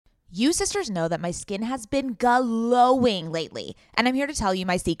You sisters know that my skin has been glowing lately, and I'm here to tell you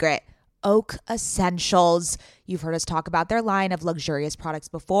my secret. Oak Essentials. You've heard us talk about their line of luxurious products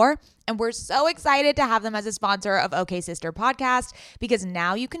before, and we're so excited to have them as a sponsor of OK Sister Podcast because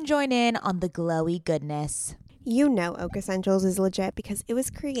now you can join in on the glowy goodness. You know Oak Essentials is legit because it was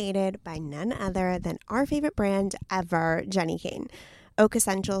created by none other than our favorite brand ever, Jenny Kane. Oak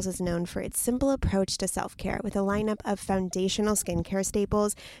Essentials is known for its simple approach to self-care with a lineup of foundational skincare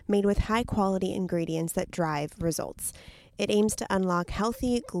staples made with high-quality ingredients that drive results. It aims to unlock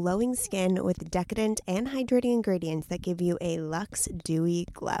healthy, glowing skin with decadent and hydrating ingredients that give you a luxe, dewy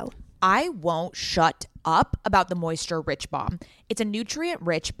glow. I won't shut up about the Moisture Rich Balm. It's a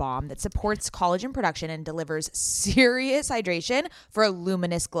nutrient-rich balm that supports collagen production and delivers serious hydration for a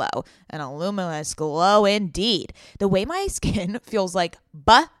luminous glow. And a luminous glow indeed. The way my skin feels like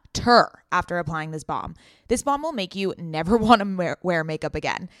butter after applying this balm. This balm will make you never want to wear makeup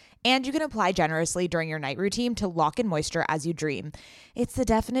again. And you can apply generously during your night routine to lock in moisture as you dream. It's the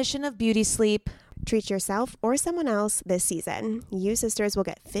definition of beauty sleep. Treat yourself or someone else this season. You sisters will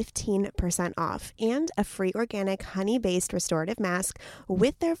get 15% off and a free organic honey-based restorative mask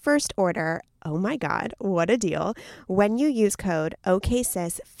with their first order. Oh my God, what a deal. When you use code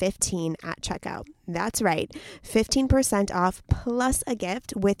OKSIS15 at checkout. That's right, 15% off plus a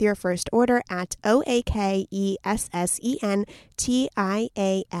gift with your first order at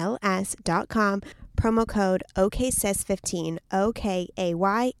OAKESSENTIALS.com. Promo code OKSIS15,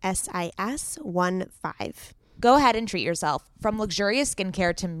 OKAYSIS15. Go ahead and treat yourself. From luxurious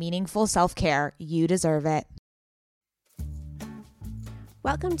skincare to meaningful self-care, you deserve it.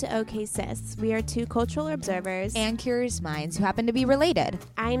 Welcome to OK Sis. We are two cultural observers And curious minds who happen to be related.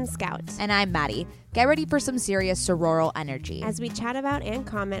 I'm Scout. And I'm Maddie. Get ready for some serious sororal energy. As we chat about and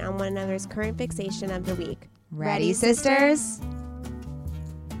comment on one another's current fixation of the week. Ready, sisters?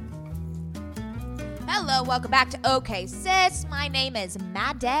 Hello, welcome back to OK Sis. My name is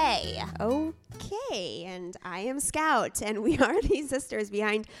Maddie. Okay, and I am Scout, and we are the sisters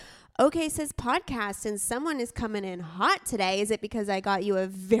behind OK Sis Podcast, and someone is coming in hot today. Is it because I got you a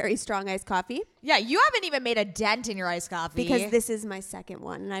very strong iced coffee? Yeah, you haven't even made a dent in your iced coffee. Because this is my second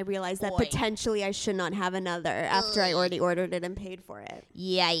one, and I realized that potentially I should not have another after I already ordered it and paid for it.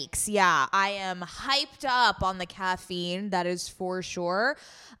 Yikes, yeah. I am hyped up on the caffeine, that is for sure.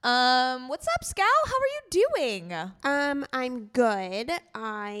 What's up, Scout? How are you doing? I'm good.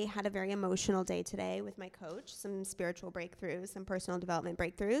 I had a very emotional day today with my coach, some spiritual breakthroughs, some personal development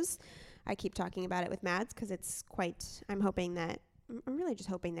breakthroughs. I keep talking about it with Mads because it's I'm really just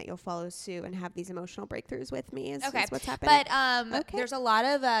hoping that you'll follow suit and have these emotional breakthroughs with me is what's happening. But there's a lot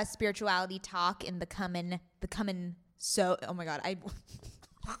of spirituality talk in the coming oh my God,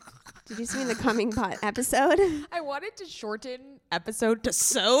 Did you see in the coming pot episode? I wanted to shorten episode to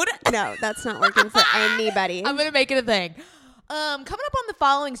sode. No, that's not working for anybody. I'm gonna make it a thing. Coming up on the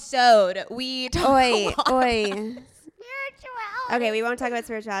following sode, we talk spirituality. Okay, we won't talk about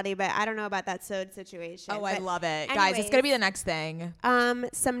spirituality, but I don't know about that sode situation. Oh, I love it. Anyways, guys, it's gonna be the next thing.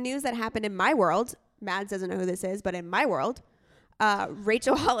 Some news that happened in my world. Mads doesn't know who this is, but in my world,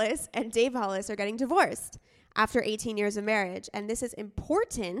 Rachel Hollis and Dave Hollis are getting divorced after 18 years of marriage. And this is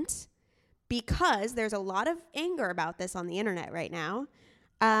important because there's a lot of anger about this on the internet right now,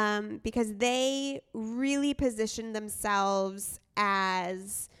 because they really position themselves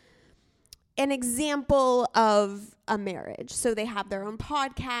as an example of a marriage. So they have their own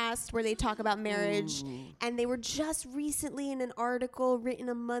podcast where they talk about marriage. And they were just recently in an article written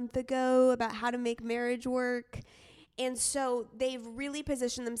a month ago about how to make marriage work. And so they've really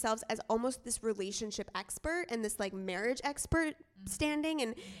positioned themselves as almost this relationship expert and this like marriage expert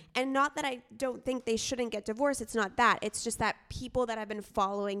standing. And not that I don't think they shouldn't get divorced. It's not that. It's just that people that have been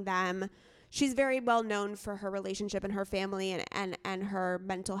following them, she's very well known for her relationship and her family and her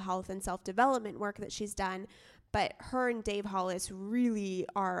mental health and self-development work that she's done. But her and Dave Hollis really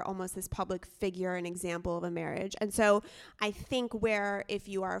are almost this public figure and example of a marriage. And so I think where if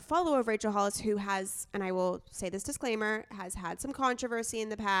you are a follower of Rachel Hollis, who has, and I will say this disclaimer, has had some controversy in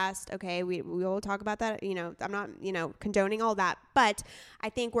the past. Okay, we will talk about that. I'm not, condoning all that. But I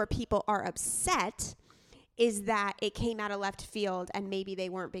think where people are upset is that it came out of left field and maybe they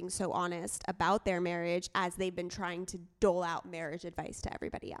weren't being so honest about their marriage as they've been trying to dole out marriage advice to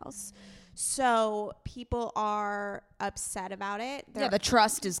everybody else. So people are upset about it. The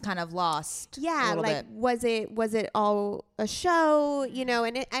trust is kind of lost. Yeah, like was it all a show?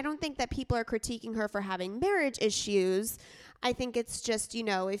 And I don't think that people are critiquing her for having marriage issues. I think it's just,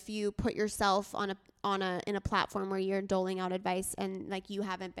 if you put yourself in a platform where you're doling out advice and like you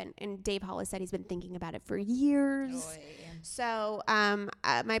haven't been. And Dave Hollis said he's been thinking about it for years. Oy. So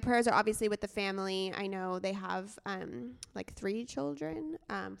my prayers are obviously with the family. I know they have like 4 children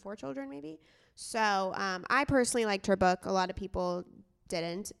maybe. So I personally liked her book. A lot of people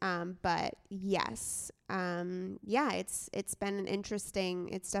didn't. But yes, it's been interesting.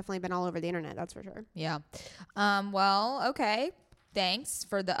 It's definitely been all over the internet. That's for sure. Yeah. Well, okay. Thanks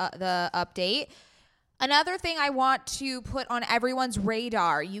for the update. Another thing I want to put on everyone's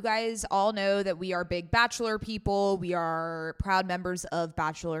radar. You guys all know that we are big Bachelor people. We are proud members of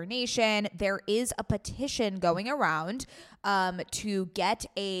Bachelor Nation. There is a petition going around to get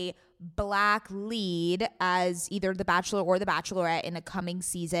a Black lead as either the Bachelor or the Bachelorette in a coming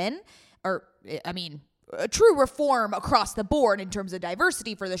season. Or, I mean, a true reform across the board in terms of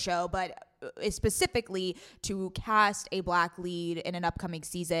diversity for the show, but specifically to cast a Black lead in an upcoming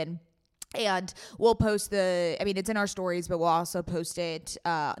season. And we'll post it's in our stories, but we'll also post it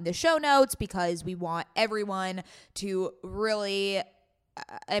in the show notes because we want everyone to really,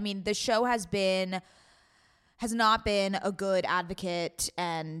 the show has not been a good advocate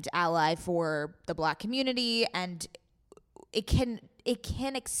and ally for the Black community, and it can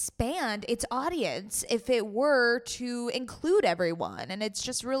expand its audience if it were to include everyone, and it's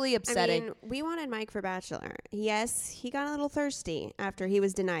just really upsetting. I mean, we wanted Mike for Bachelor. Yes, he got a little thirsty after he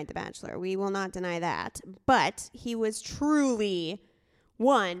was denied the Bachelor. We will not deny that, but he was truly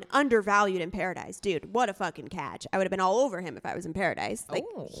undervalued in Paradise. Dude, what a fucking catch. I would have been all over him if I was in Paradise. Like,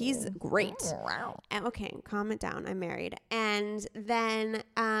 he's great. Wow. And, okay, calm it down. I'm married. And then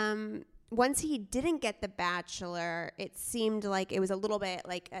once he didn't get the Bachelor, it seemed like it was a little bit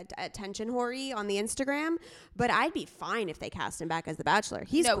like attention whore-y on the Instagram. But I'd be fine if they cast him back as the Bachelor.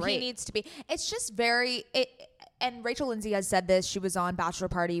 He's great. He needs to be. It's just and Rachel Lindsay has said this. She was on Bachelor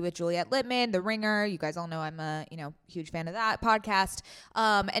Party with Juliette Littman, The Ringer. You guys all know I'm a huge fan of that podcast.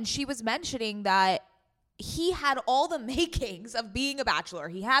 And she was mentioning that he had all the makings of being a Bachelor.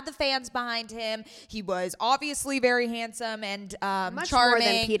 He had the fans behind him. He was obviously very handsome and much charming.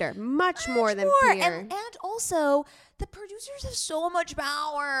 More than Peter. Much more than Peter. And also, the producers have so much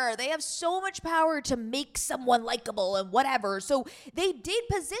power. They have so much power to make someone likable and whatever. So they did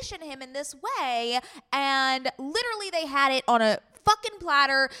position him in this way, and literally they had it on a fucking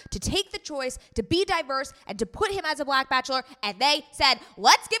platter to take the choice to be diverse and to put him as a Black Bachelor, and they said,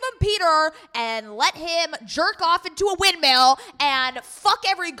 let's give him Peter and let him jerk off into a windmill and fuck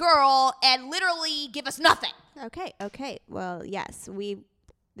every girl and literally give us nothing. Okay. Well, yes,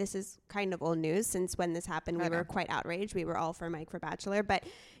 this is kind of old news. Since when this happened, we were quite outraged. We were all for Mike for Bachelor, but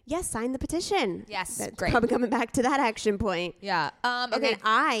yes, sign the petition. Yes, that's great. Probably coming back to that action point. Yeah. Okay.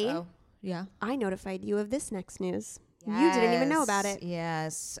 I notified you of this next news. Yes. You didn't even know about it.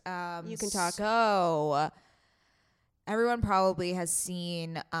 Yes. You can talk. So everyone probably has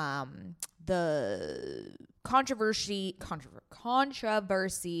seen the controversy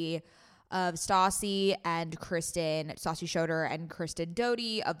of Stassi and Kristen, Stassi Schroeder and Kristen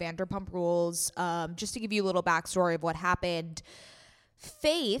Doty of Vanderpump Rules. Just to give you a little backstory of what happened.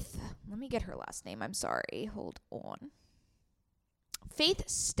 Faith, let me get her last name. I'm sorry. Hold on. Faith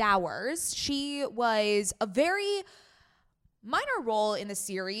Stowers. She was a very minor role in the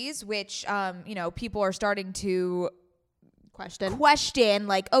series, which, people are starting to question,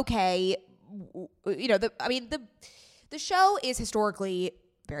 like, okay, the show is historically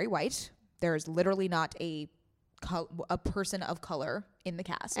very white. There's literally not a person of color in the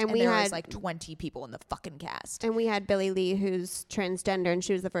cast. And there was like 20 people in the fucking cast. And we had Billie Lee, who's transgender, and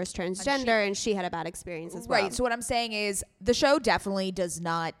she was the first transgender, and she had a bad experience as well. Right. So what I'm saying is the show definitely does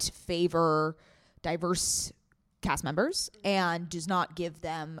not favor diverse cast members and does not give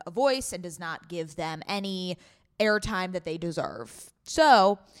them a voice and does not give them any airtime that they deserve.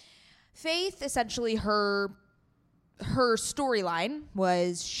 So Faith, essentially her storyline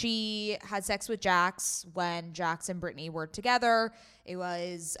was she had sex with Jax when Jax and Brittany were together. It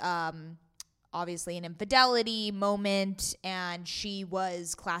was obviously an infidelity moment, and she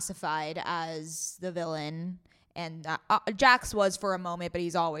was classified as the villain. And Jax was for a moment, but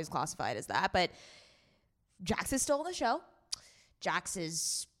he's always classified as that. But Jax is still on the show. Jax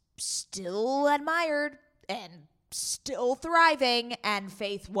is still admired and still thriving, and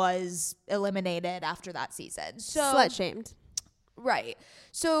Faith was eliminated after that season. So slut-shamed. Right.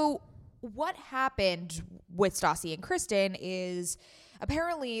 So what happened with Stassi and Kristen is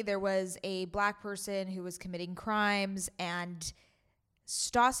apparently there was a Black person who was committing crimes, and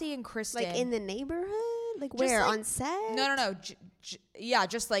Stassi and Kristen... Like in the neighborhood? Like where? Like, on set? No. Yeah,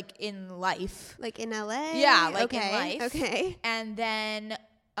 just like in life. Like in LA? Yeah, like in life. Okay. And then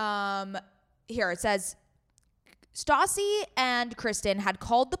here it says, Stassi and Kristen had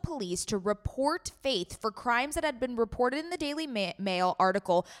called the police to report Faith for crimes that had been reported in the Daily Mail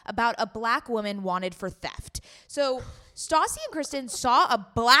article about a black woman wanted for theft. So Stassi and Kristen saw a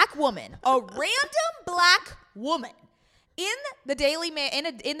black woman, a random black woman, in the Daily Mail,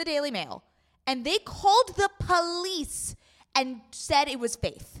 in the Daily Mail, and they called the police and said it was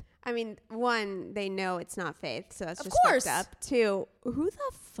Faith. I mean, one, they know it's not Faith, so that's Of just course. fucked up. Two, who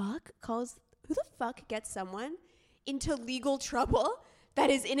the fuck gets someone into legal trouble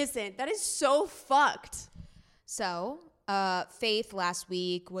that is innocent? That is so fucked. So, Faith last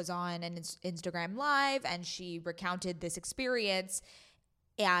week was on an Instagram Live, and she recounted this experience.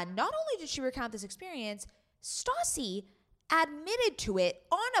 And not only did she recount this experience, Stassi admitted to it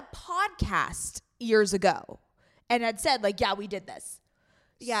on a podcast years ago and had said, like, yeah, we did this.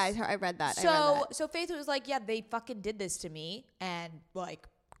 Yeah, I read that. So Faith was like, yeah, they fucking did this to me. And, like,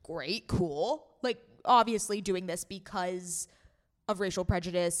 great, cool. Like, obviously doing this because of racial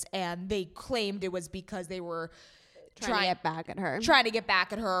prejudice, and they claimed it was because they were trying to get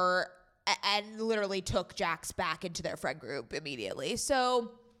back at her, and literally took Jax back into their friend group immediately.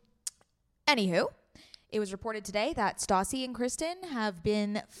 So, anywho, it was reported today that Stassi and Kristen have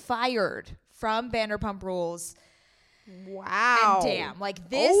been fired from Vanderpump Rules. Wow. And damn, like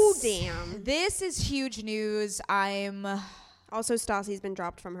this. Oh, damn. This is huge news. Also, Stassi's been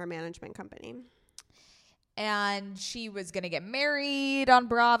dropped from her management company. And she was going to get married on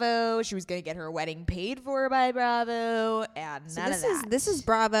Bravo. She was going to get her wedding paid for by Bravo. And none of that. This is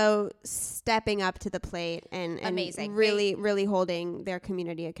Bravo stepping up to the plate and amazing. Really holding their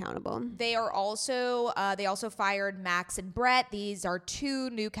community accountable. They also fired Max and Brett. These are two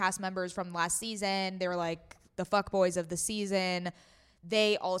new cast members from last season. They were like the fuckboys of the season.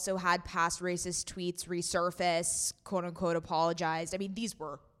 They also had past racist tweets resurface, quote unquote, apologized. I mean, these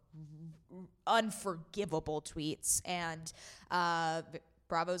were unforgivable tweets, and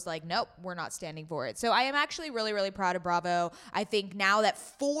Bravo's like, nope, we're not standing for it. So I am actually really, really proud of Bravo. I think now that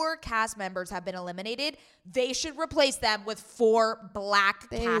 4 cast members have been eliminated, they should replace them with 4 black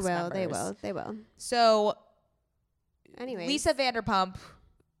cast members. They will. So anyway, Lisa Vanderpump,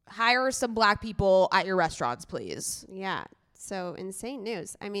 hire some black people at your restaurants, please. Yeah. So insane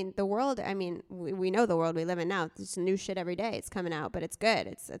news. I mean, the world, we know the world we live in now. There's new shit every day. It's coming out, but it's good.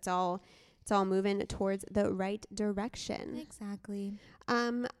 It's all moving towards the right direction. Exactly.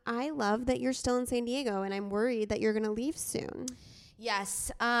 I love that you're still in San Diego, and I'm worried that you're going to leave soon.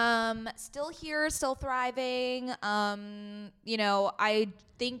 Yes. Still here, still thriving. I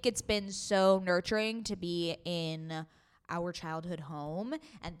think it's been so nurturing to be in our childhood home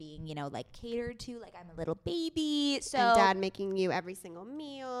and being, like catered to like I'm a little baby. So and dad making you every single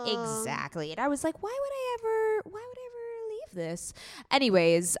meal. Exactly. And I was like, why would I ever leave this?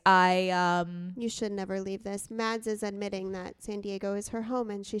 Anyways, you should never leave this. Mads is admitting that San Diego is her home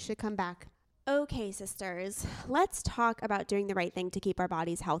and she should come back. Okay, sisters, let's talk about doing the right thing to keep our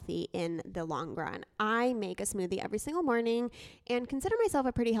bodies healthy in the long run. I make a smoothie every single morning and consider myself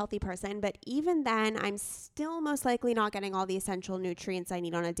a pretty healthy person, but even then, I'm still most likely not getting all the essential nutrients I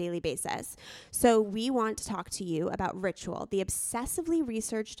need on a daily basis. So we want to talk to you about Ritual, the obsessively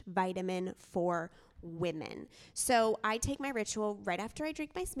researched vitamin for women. So I take my Ritual right after I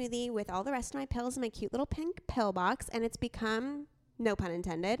drink my smoothie with all the rest of my pills in my cute little pink pill box, and it's become... no pun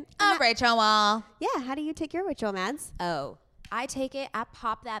intended. Ritual. Yeah, how do you take your Ritual, Mads? Oh, I take it, I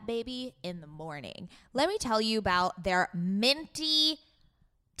pop that baby in the morning. Let me tell you about their minty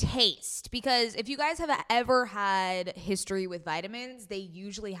taste, because if you guys have ever had history with vitamins, they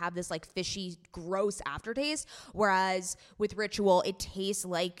usually have this like fishy, gross aftertaste, whereas with Ritual, it tastes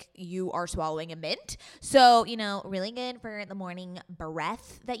like you are swallowing a mint. So, really good for the morning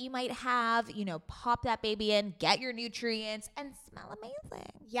breath that you might have. Pop that baby in, get your nutrients, and smell amazing.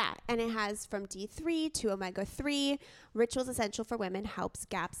 Yeah, and it has from D3 to omega-3. Ritual's Essential for Women helps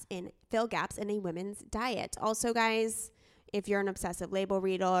fill gaps in a women's diet. Also, guys, if you're an obsessive label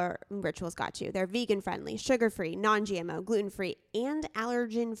reader, Ritual's got you. They're vegan-friendly, sugar-free, non-GMO, gluten-free, and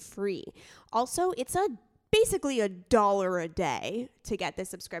allergen-free. Also, it's basically $1 a day to get this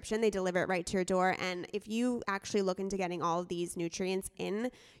subscription. They deliver it right to your door. And if you actually look into getting all of these nutrients in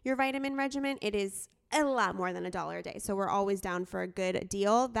your vitamin regimen, it is a lot more than $1 a day. So we're always down for a good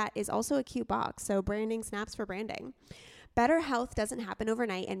deal. That is also a cute box. So branding snaps for branding. Better health doesn't happen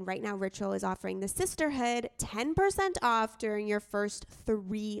overnight, and right now Ritual is offering the Sisterhood 10% off during your first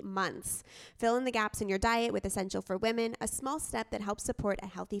 3 months. Fill in the gaps in your diet with Essential for Women, a small step that helps support a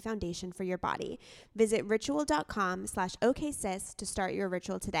healthy foundation for your body. Visit ritual.com/OKSis to start your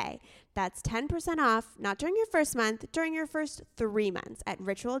Ritual today. That's 10% off, not during your first month, during your first 3 months at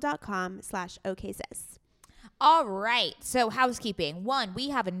ritual.com/OKSis. All right. So housekeeping. 1, we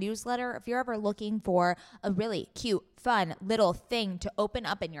have a newsletter. If you're ever looking for a really cute, fun little thing to open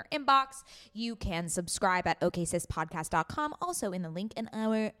up in your inbox, you can subscribe at OKSisPodcast.com. Also in the link in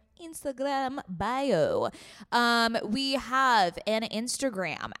our Instagram bio. We have an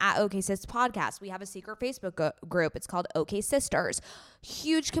Instagram at OKSis Podcast. We have a secret Facebook group. It's called OK Sisters.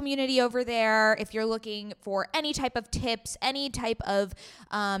 Huge community over there. If you're looking for any type of tips, any type of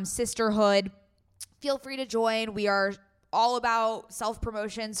sisterhood, feel free to join. We are all about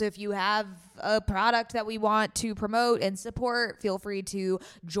self-promotion. So if you have a product that we want to promote and support, feel free to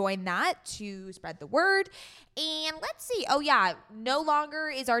join that to spread the word. And let's see. Oh, yeah. No longer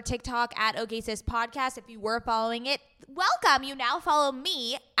is our TikTok at OKSis Podcast. If you were following it, welcome. You now follow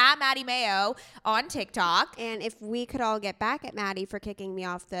me at Maddie Mayo on TikTok. And if we could all get back at Maddie for kicking me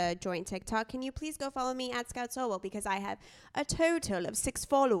off the joint TikTok, can you please go follow me at Scout Solo? Because I have a total of 6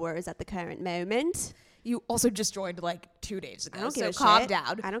 followers at the current moment. You also just joined like 2 days ago. I don't give a calm shit.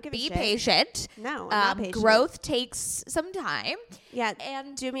 down. I don't give a shit. Be patient. No, I'm not patient. Growth takes some time. Yeah,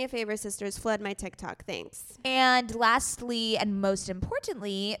 and do me a favor, sisters, flood my TikTok. Thanks. And lastly, and most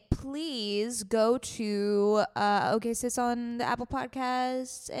importantly, please go to OKSis on the Apple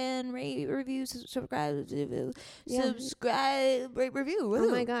Podcasts and rate, review, subscribe, rate, review. Woo.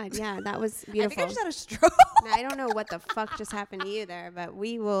 Oh my God, yeah, that was beautiful. I think I just had a stroke. I don't know what the fuck just happened to you there, but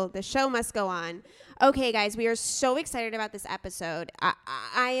the show must go on. Okay, guys, we are so excited about this episode.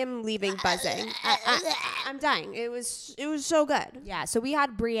 I am leaving buzzing. I'm dying. It was so good. Yeah, so we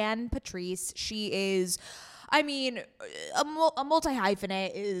had Brianne Patrice. She is, I mean, a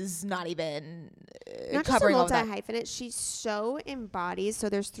multi-hyphenate is not even not covering all just a that. multi-hyphenate. She so embodies. So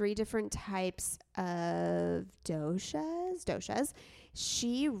there's 3 different types of doshas.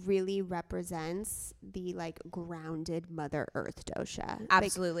 She really represents the like grounded Mother Earth dosha.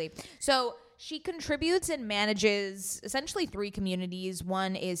 Absolutely. So she contributes and manages essentially 3 communities.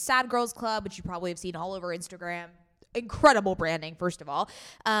 One is Sad Girls Club, which you probably have seen all over Instagram. Incredible branding, first of all.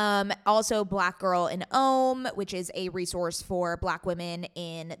 Also Black Girl in Om, which is a resource for Black women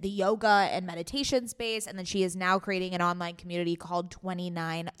in the yoga and meditation space. And then she is now creating an online community called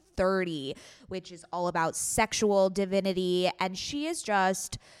 2930, which is all about sexual divinity. And she is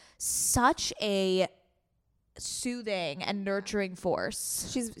just such a soothing and nurturing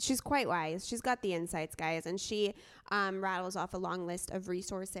force. She's quite wise. She's got the insights, guys, and she rattles off a long list of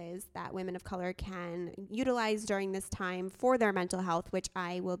resources that women of color can utilize during this time for their mental health, which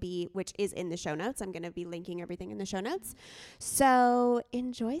is in the show notes. I'm going to be linking everything in the show notes. So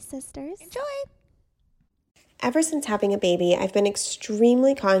enjoy, sisters. Enjoy. Ever since having a baby, I've been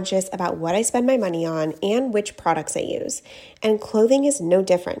extremely conscious about what I spend my money on and which products I use. And clothing is no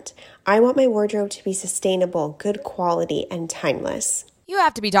different. I want my wardrobe to be sustainable, good quality, and timeless. You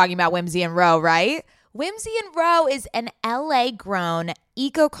have to be talking about Whimsy and Row, right? Whimsy and Row is an LA-grown,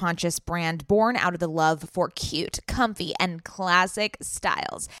 eco-conscious brand born out of the love for cute, comfy, and classic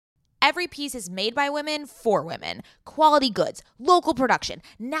styles. Every piece is made by women for women. Quality goods, local production,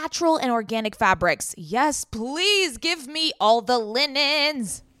 natural and organic fabrics. Yes, please give me all the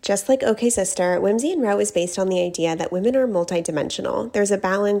linens. Just like OK Sister, Whimsy and Row is based on the idea that women are multidimensional. There's a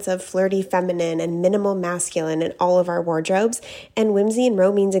balance of flirty feminine and minimal masculine in all of our wardrobes, and Whimsy and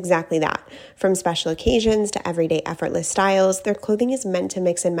Row means exactly that. From special occasions to everyday effortless styles, their clothing is meant to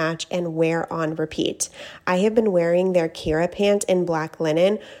mix and match and wear on repeat. I have been wearing their Kira pant in black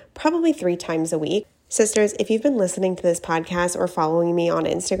linen probably 3 times a week. Sisters, if you've been listening to this podcast or following me on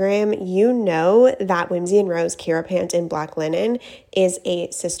Instagram, you know that Whimsy and Row's Kira pant in black linen is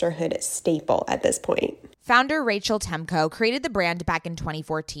a sisterhood staple at this point. Founder Rachel Temko created the brand back in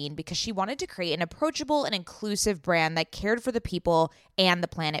 2014 because she wanted to create an approachable and inclusive brand that cared for the people and the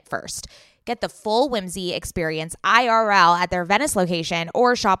planet first. Get the full Whimsy experience IRL at their Venice location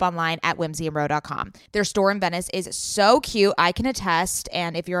or shop online at whimsyandrow.com. Their store in Venice is so cute, I can attest,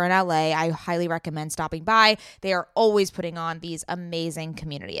 and if you're in LA, I highly recommend stopping by. They are always putting on these amazing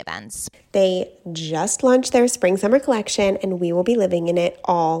community events. They just launched their spring-summer collection, and we will be living in it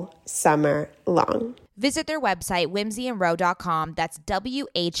all summer long. Visit their website, whimsyandrow.com. That's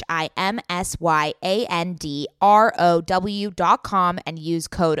WHIMSYANDROW.com and use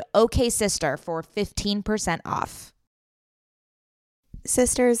code OKSister for 15% off.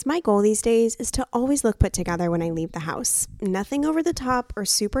 Sisters, my goal these days is to always look put together when I leave the house. Nothing over the top or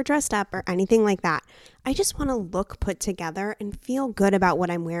super dressed up or anything like that. I just want to look put together and feel good about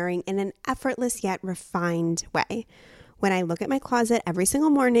what I'm wearing in an effortless yet refined way. When I look at my closet every single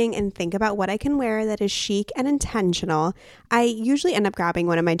morning and think about what I can wear that is chic and intentional, I usually end up grabbing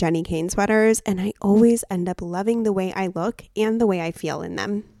one of my Jenny Kane sweaters, and I always end up loving the way I look and the way I feel in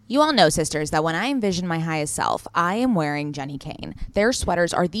them. You all know, sisters, that when I envision my highest self, I am wearing Jenny Kane. Their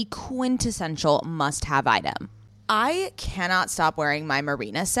sweaters are the quintessential must-have item. I cannot stop wearing my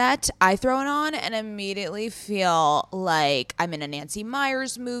Marina set. I throw it on and immediately feel like I'm in a Nancy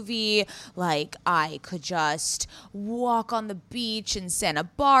Meyers movie, like I could just walk on the beach in Santa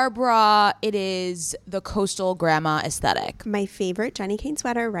Barbara. It is the coastal grandma aesthetic. My favorite Jenny Kane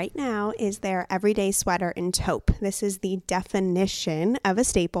sweater right now is their everyday sweater in taupe. This is the definition of a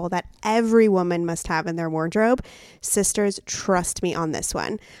staple that every woman must have in their wardrobe. Sisters, trust me on this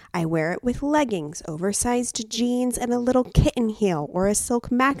one. I wear it with leggings, oversized jeans, and a little kitten heel or a silk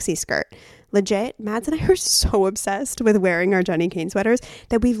maxi skirt. Legit, Mads and I are so obsessed with wearing our Jenny Kane sweaters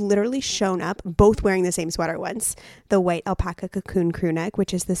that we've literally shown up both wearing the same sweater once. The white alpaca cocoon crew neck,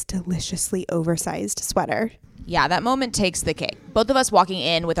 which is this deliciously oversized sweater. Yeah, that moment takes the cake. Both of us walking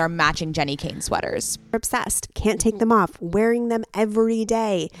in with our matching Jenny Kane sweaters. We're obsessed. Can't take them off. Wearing them every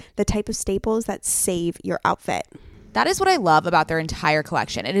day. The type of staples that save your outfit. That is what I love about their entire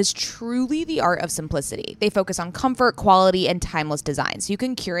collection. It is truly the art of simplicity. They focus on comfort, quality, and timeless designs. You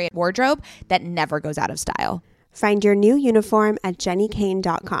can curate a wardrobe that never goes out of style. Find your new uniform at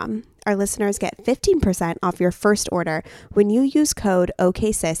jennykane.com. Our listeners get 15% off your first order when you use code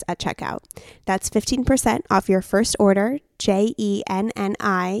OKSIS at checkout. That's 15% off your first order,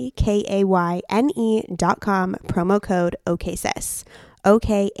 JENNIKAYNE.com, promo code OKSIS.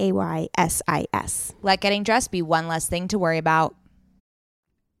 OKAYSIS. Let getting dressed be one less thing to worry about.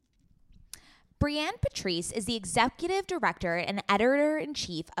 Brianne Patrice is the executive director and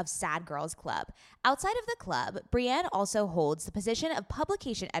editor-in-chief of Sad Girls Club. Outside of the club, Brianne also holds the position of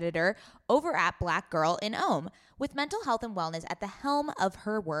publication editor over at Black Girl in Ohm. With mental health and wellness at the helm of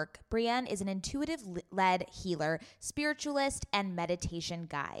her work, Brianne is an intuitive-led healer, spiritualist, and meditation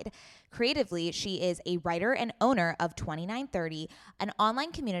guide. Creatively, she is a writer and owner of 2930, an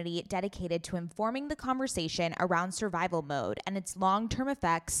online community dedicated to informing the conversation around survival mode and its long-term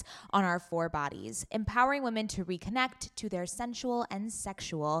effects on our four bodies, empowering women to reconnect to their sensual and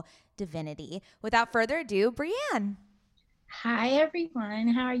sexual divinity. Without further ado, Brianne. Hi, everyone.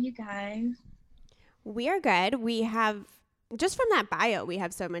 How are you guys? We are good. We have, just from that bio, we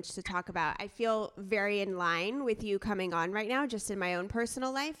have so much to talk about. I feel very in line with you coming on right now, just in my own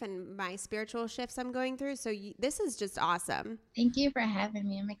personal life and my spiritual shifts I'm going through. So this is just awesome. Thank you for having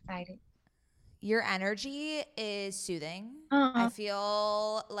me. I'm excited. Your energy is soothing. I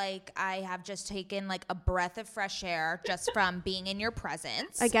feel like I have just taken like a breath of fresh air just from being in your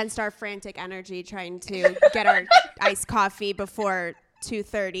presence. Against our frantic energy trying to get our iced coffee before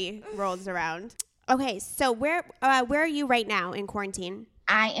 2:30 rolls around. Okay, so where are you right now in quarantine?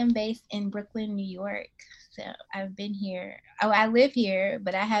 I am based in Brooklyn, New York. So I've been here. I live here,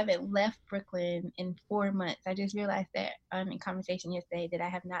 but I haven't left Brooklyn in 4 months. I just realized that in conversation yesterday that I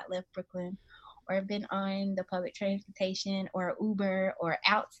have not left Brooklyn or been on the public transportation or Uber or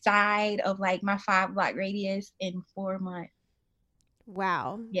outside of like my 5-block radius in 4 months.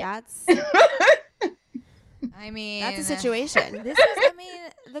 Wow, yeah. That's I mean, that's a situation.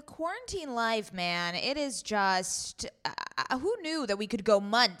 The quarantine life, man, it is just, who knew that we could go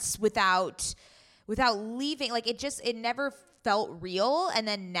months without leaving? Like it never felt real. And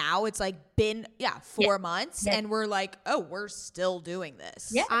then now it's like been 4 months and we're like, oh, we're still doing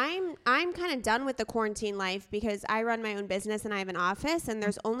this. Yeah. I'm kind of done with the quarantine life because I run my own business and I have an office and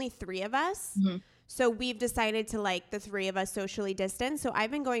there's only 3 of us. Mm-hmm. So we've decided to like the 3 of us socially distance. So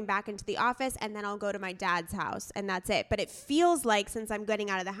I've been going back into the office and then I'll go to my dad's house and that's it. But it feels like since I'm getting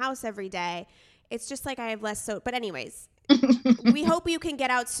out of the house every day, it's just like I have less. But anyways, we hope you can get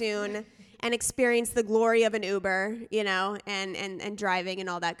out soon and experience the glory of an Uber, you know, and driving and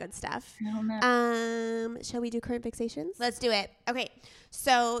all that good stuff. Shall we do current fixations? Let's do it. Okay.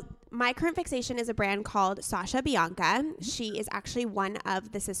 So my current fixation is a brand called Sasha Bianca. She is actually one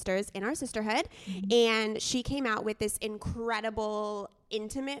of the sisters in our sisterhood. And she came out with this incredible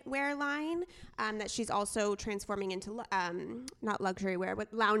intimate wear line that she's also transforming into not luxury wear,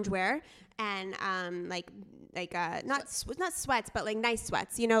 but lounge wear and not sweats, but like nice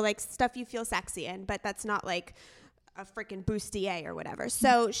sweats, you know, like stuff you feel sexy in, but that's not like a freaking bustier or whatever.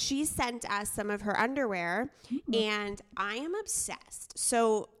 So she sent us some of her underwear and I am obsessed.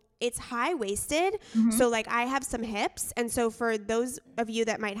 So it's high-waisted. So like I have some hips. And so for those of you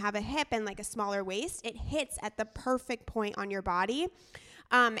that might have a hip and like a smaller waist, it hits at the perfect point on your body.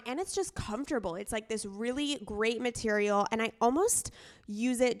 And it's just comfortable. It's like this really great material. And I almost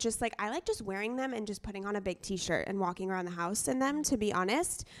use it just like, I like just wearing them and just putting on a big t-shirt and walking around the house in them, to be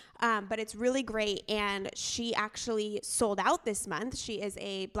honest. But it's really great. And she actually sold out this month. She is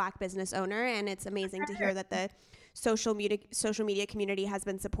a Black business owner, and it's amazing to hear that the social media community has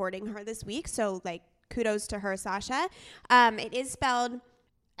been supporting her this week. So like kudos to her, Sasha. It is spelled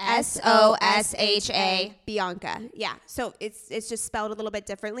Sosha. Bianca. Yeah. So it's just spelled a little bit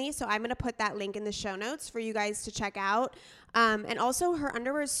differently. So I'm going to put that link in the show notes for you guys to check out. And also her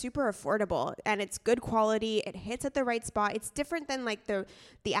underwear is super affordable and it's good quality. It hits at the right spot. It's different than like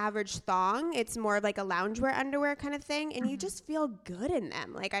the average thong. It's more like a loungewear underwear kind of thing. And you just feel good in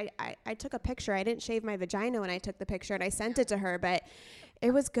them. Like I took a picture. I didn't shave my vagina when I took the picture and I sent it to her, but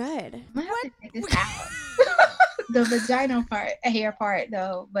it was good. The vagina part, hair part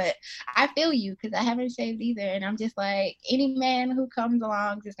though, but I feel you because I haven't shaved either, and I'm just like, any man who comes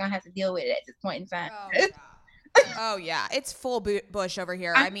along just gonna have to deal with it at this point in time. Oh yeah, it's full bush over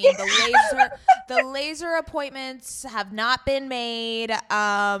here. I mean, the laser appointments have not been made.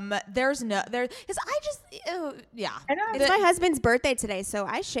 Because I just yeah. It's my husband's birthday today, so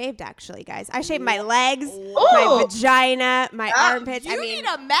I shaved actually, guys. I shaved my legs, my vagina, my armpits. You need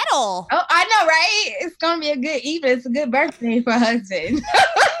a medal. Oh, I know, right? It's gonna be a good evening. It's a good birthday for husband.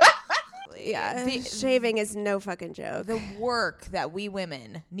 Yeah, shaving is no fucking joke. The work that we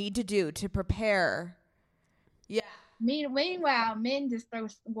women need to do to prepare. Yeah. Meanwhile, men just throw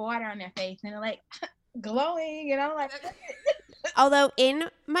water on their face and they're like glowing, and I'm like. Although in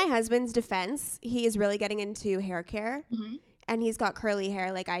my husband's defense, he is really getting into hair care, and he's got curly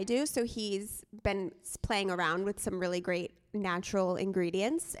hair like I do, so he's been playing around with some really great natural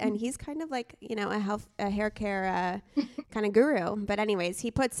ingredients, and he's kind of like, you know, a hair care kind of guru. But anyways,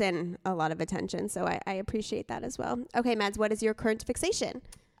 he puts in a lot of attention, so I appreciate that as well. Okay, Mads, what is your current fixation?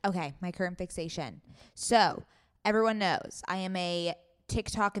 Okay, my current fixation. So everyone knows I am a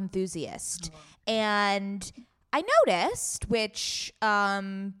TikTok enthusiast, and I noticed, which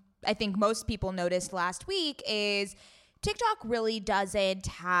I think most people noticed last week, is TikTok really doesn't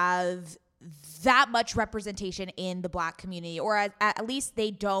have that much representation in the Black community, or at least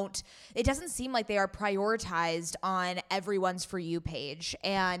they don't. It doesn't seem like they are prioritized on everyone's For You page.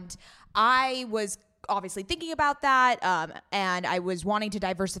 And I was obviously thinking about that, and I was wanting to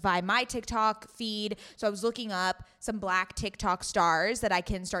diversify my TikTok feed. So I was looking up some Black TikTok stars that I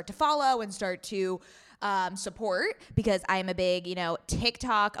can start to follow and start to support, because I am a big,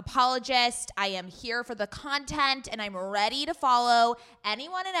 TikTok apologist. I am here for the content, and I'm ready to follow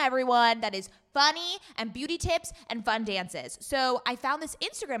anyone and everyone that is funny and beauty tips and fun dances. So I found this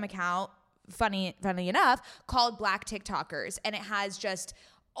Instagram account, funny enough, called Black TikTokers, and it has just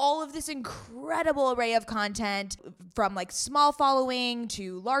all of this incredible array of content, from like small following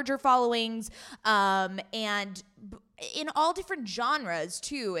to larger followings, and in all different genres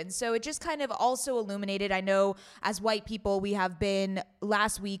too. And so it just kind of also illuminated, I know as white people, we have been,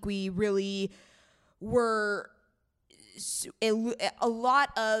 last week we really were a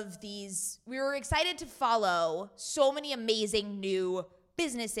lot of these, we were excited to follow so many amazing new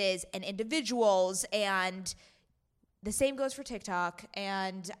businesses and individuals, and the same goes for TikTok,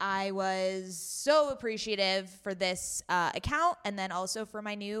 and I was so appreciative for this account, and then also for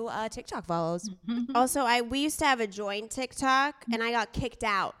my new TikTok follows. Also, we used to have a joint TikTok, and I got kicked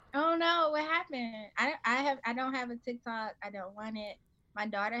out. Oh no, what happened? I don't have a TikTok. I don't want it. My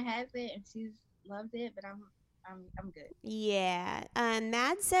daughter has it, and she loves it, but I'm good. Yeah,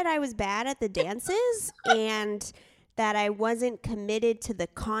 Matt said I was bad at the dances, and that I wasn't committed to the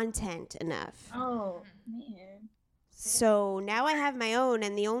content enough. Oh man. So now I have my own,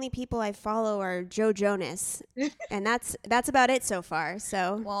 and the only people I follow are Joe Jonas, and that's about it so far.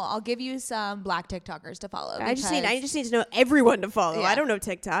 So, well, I'll give you some Black TikTokers to follow. I just need to know everyone to follow. Yeah. I don't know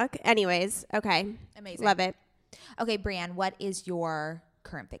TikTok. Anyways, okay, amazing, love it. Okay, Brianne, what is your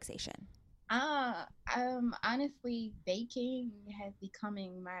current fixation? Honestly, baking has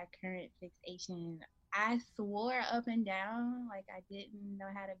becoming my current fixation. I swore up and down like I didn't know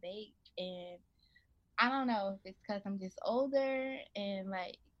how to bake, and I don't know if it's because I'm just older and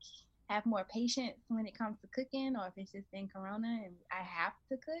like have more patience when it comes to cooking, or if it's just been Corona and I have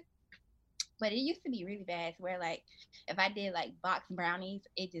to cook. But it used to be really bad, where like if I did like box brownies,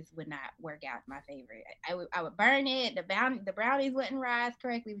 it just would not work out my favorite. I would burn it. The brownies wouldn't rise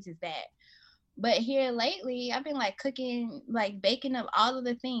correctly, which is bad. But here lately, I've been like cooking, like baking up all of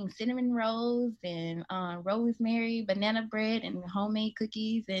the things, cinnamon rolls and rosemary, banana bread, and homemade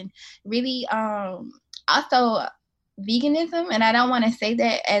cookies, and really also veganism. And I don't want to say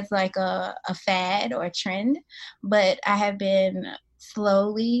that as like a fad or a trend, but I have been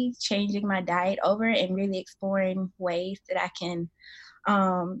slowly changing my diet over and really exploring ways that I can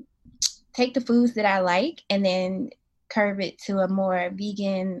um, take the foods that I like and then curve it to a more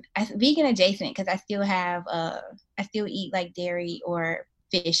vegan adjacent, because I still eat like dairy or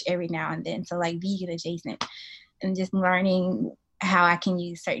fish every now and then. So like vegan adjacent, and just learning how I can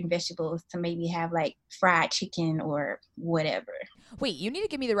use certain vegetables to maybe have like fried chicken or whatever. Wait, you need to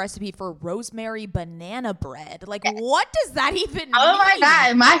give me the recipe for rosemary banana bread. Like, what does that even Oh my mean?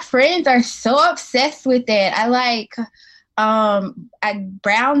 God, my friends are so obsessed with it. I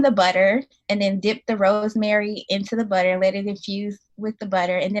brown the butter and then dip the rosemary into the butter and let it infuse with the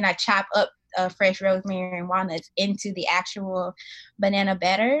butter, and then I chop up fresh rosemary and walnuts into the actual banana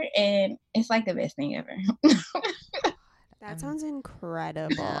batter, and it's like the best thing ever. That sounds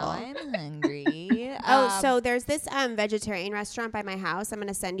incredible. Now I'm hungry. So there's this vegetarian restaurant by my house. I'm going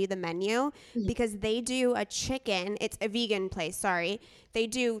to send you the menu because they do a chicken. It's a vegan place, sorry. They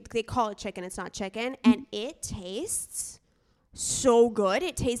call it chicken. It's not chicken. And it tastes so good.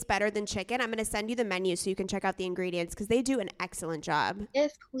 It tastes better than chicken. I'm going to send you the menu so you can check out the ingredients because they do an excellent job.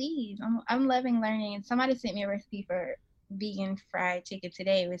 Yes, please. I'm loving learning. And somebody sent me a recipe for vegan fried chicken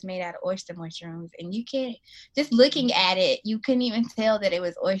today. It was made out of oyster mushrooms, and you can't, just looking at it, you couldn't even tell that it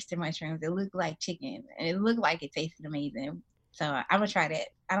was oyster mushrooms. It looked like chicken, and it looked like it tasted amazing. So I'm gonna try that.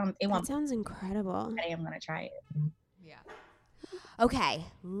 That sounds incredible. I am gonna try it. Yeah. Okay,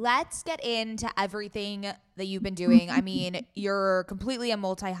 let's get into everything that you've been doing. I mean, you're completely a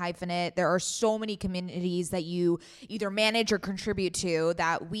multi-hyphenate. There are so many communities that you either manage or contribute to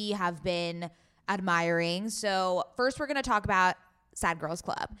that we have been admiring. So first we're going to talk about Sad Girls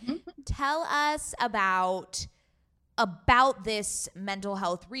Club. Tell us about this mental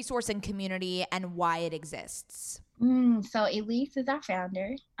health resource and community and why it exists. So Elise is our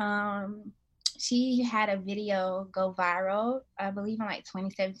founder. She had a video go viral, I believe in like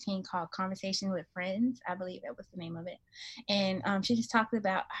 2017, called Conversation with Friends. I believe that was the name of it. And she just talked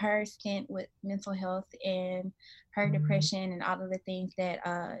about her stint with mental health and her depression and all of the things that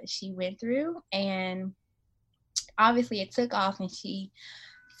she went through. And obviously it took off, and she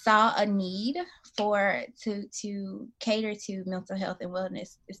saw a need to cater to mental health and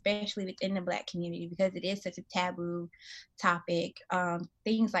wellness, especially within the Black community, because it is such a taboo topic.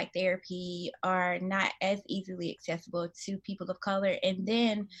 Things like therapy are not as easily accessible to people of color, and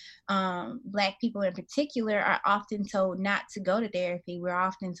then Black people in particular are often told not to go to therapy. We're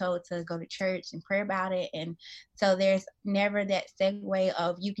often told to go to church and pray about it, and so there's never that segue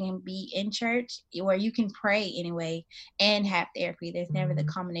of you can be in church or you can pray anyway and have therapy. There's never the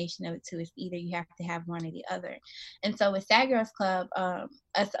combination of it two. It's either you have to have one or the other. And so with Sad Girls Club,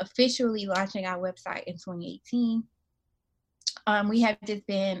 us officially launching our website in 2018, we have just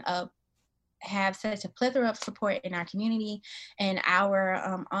been have such a plethora of support in our community, and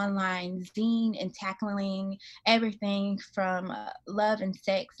our online zine, and tackling everything from love and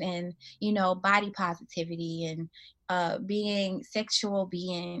sex, and body positivity, and being sexual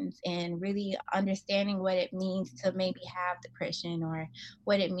beings, and really understanding what it means to maybe have depression, or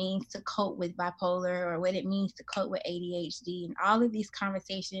what it means to cope with bipolar, or what it means to cope with ADHD. And all of these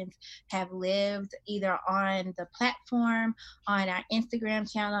conversations have lived either on the platform, on our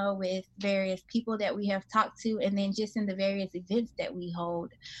Instagram channel with various people that we have talked to, and then just in the various events that we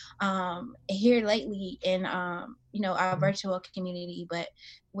hold here lately in our virtual community. But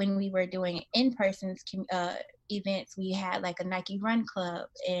when we were doing in-person events, we had like a Nike Run Club,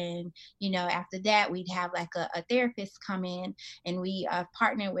 and after that we'd have like a therapist come in, and we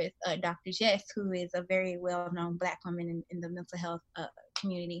partner with Dr. Jess, who is a very well-known Black woman in the mental health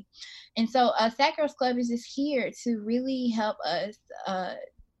community. And so Sad Girls Club is just here to really help us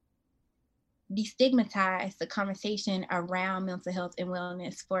destigmatize the conversation around mental health and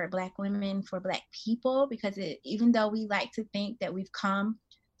wellness for Black women, for Black people, because even though we like to think that we've come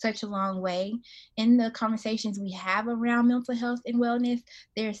such a long way in the conversations we have around mental health and wellness,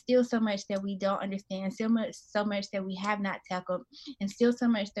 there's still so much that we don't understand, so much that we have not tackled, and still so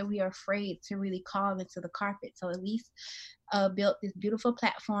much that we are afraid to really call into the carpet. So Elise built this beautiful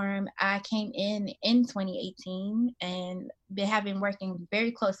platform. I came in 2018 and have been working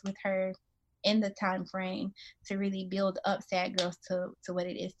very close with her in the time frame to really build up Sad Girls to what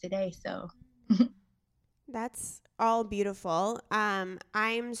it is today. So that's all beautiful.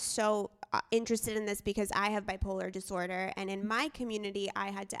 I'm so interested in this because I have bipolar disorder, and in my community I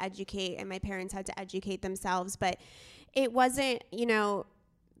had to educate, and my parents had to educate themselves, but it wasn't,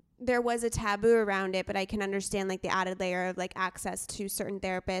 there was a taboo around it, but I can understand like the added layer of like access to certain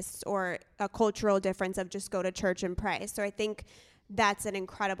therapists or a cultural difference of just go to church and pray. So I think that's an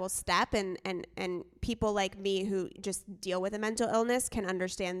incredible step, and people like me who just deal with a mental illness can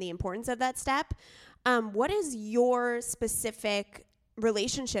understand the importance of that step. What is your specific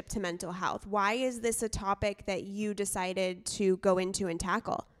relationship to mental health? Why is this a topic that you decided to go into and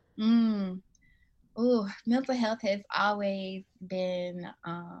tackle? Oh, mental health has always been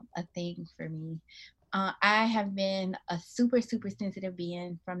a thing for me. I have been a super, super sensitive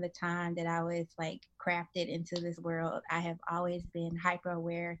being from the time that I was like crafted into this world. I have always been hyper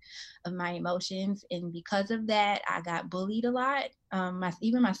aware of my emotions, and because of that, I got bullied a lot.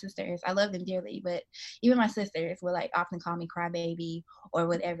 Even my sisters, I love them dearly, but even my sisters will like often call me crybaby or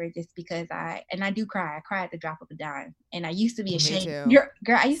whatever, just because I do cry. I cry at the drop of a dime, and I used to be ashamed.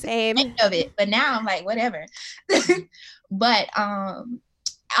 Girl, I used to be ashamed of it, but now I'm like whatever. But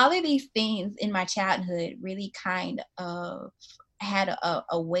all of these things in my childhood really kind of had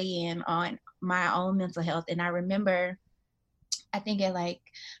a weigh-in on my own mental health. And I remember, I think at like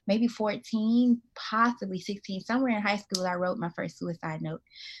maybe 14, possibly 16, somewhere in high school, I wrote my first suicide note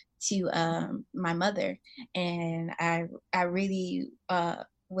to my mother. And I really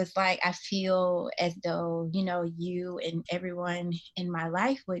was like, I feel as though, you and everyone in my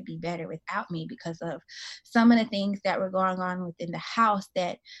life would be better without me, because of some of the things that were going on within the house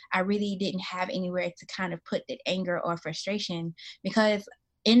that I really didn't have anywhere to kind of put that anger or frustration. Because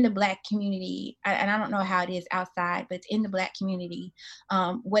in the Black community, and I don't know how it is outside, but in the Black community,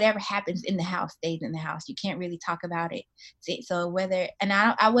 whatever happens in the house stays in the house. You can't really talk about it. So whether, and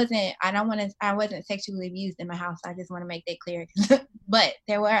I wasn't sexually abused in my house. I just want to make that clear. But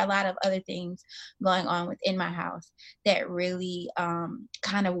there were a lot of other things going on within my house that really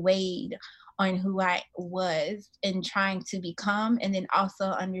kind of weighed on who I was and trying to become, and then also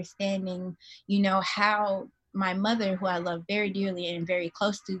understanding, how my mother, who I love very dearly and very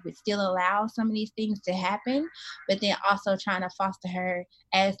close to, would still allow some of these things to happen, but then also trying to foster her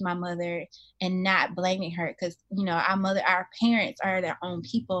as my mother and not blaming her, because our parents are their own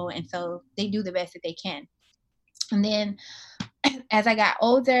people, and so they do the best that they can. And then as I got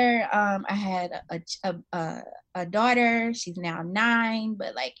older, I had a daughter. She's now 9,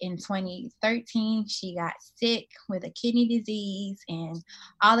 but like in 2013, she got sick with a kidney disease, and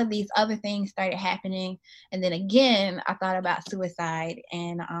all of these other things started happening. And then again, I thought about suicide,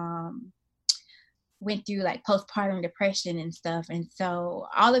 and went through like postpartum depression and stuff. And so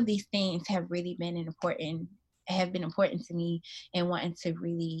all of these things have really been important to me, and wanting to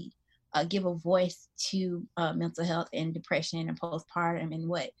really give a voice to mental health and depression and postpartum, and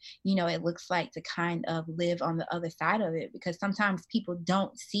what it looks like to kind of live on the other side of it, because sometimes people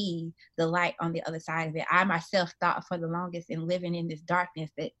don't see the light on the other side of it. I myself thought for the longest in living in this darkness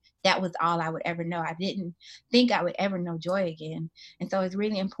that was all I would ever know. I didn't think I would ever know joy again. And so it's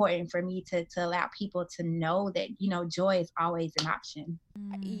really important for me to allow people to know that joy is always an option.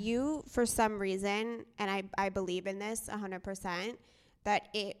 You, for some reason, and I believe in this 100%, that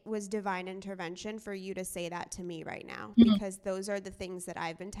it was divine intervention for you to say that to me right now, because those are the things that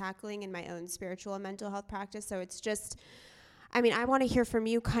I've been tackling in my own spiritual and mental health practice. So it's just, I want to hear from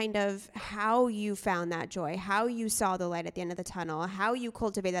you kind of how you found that joy, how you saw the light at the end of the tunnel, how you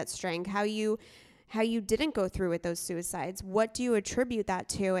cultivate that strength, how you didn't go through with those suicides. What do you attribute that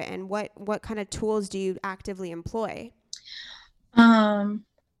to, and what kind of tools do you actively employ? When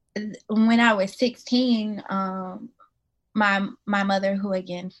I was 16, my mother, who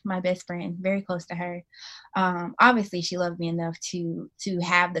again, my best friend, very close to her, obviously she loved me enough to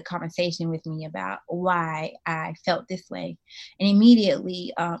have the conversation with me about why I felt this way. And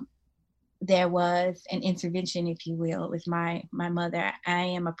immediately there was an intervention, if you will, with my mother. I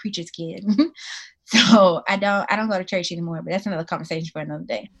am a preacher's kid. So I don't go to church anymore, but that's another conversation for another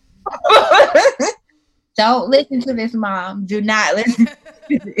day. Don't listen to this, Mom. Do not listen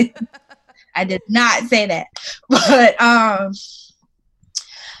to this. I did not say that. But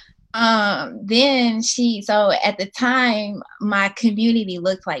then so at the time, my community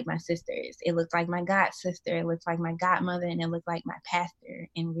looked like my sisters. It looked like my god sister. It looked like my godmother, and it looked like my pastor,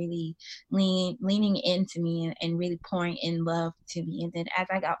 and really leaning into me and really pouring in love to me. And then as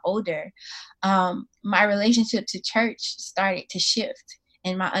I got older, my relationship to church started to shift.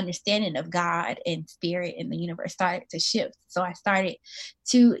 and my understanding of God and spirit and the universe started to shift. So I started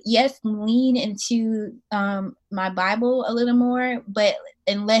to, yes, lean into my Bible a little more, but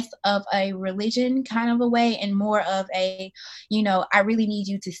in less of a religion kind of a way and more of a, I really need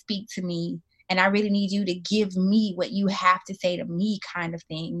you to speak to me. And I really need you to give me what you have to say to me kind of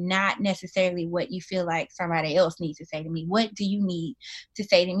thing, not necessarily what you feel like somebody else needs to say to me. What do you need to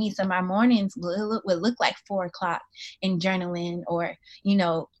say to me? So my mornings would look like 4:00 in journaling or,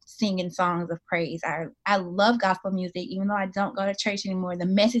 singing songs of praise. I love gospel music, even though I don't go to church anymore. The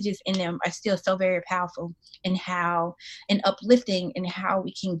messages in them are still so very powerful and uplifting and how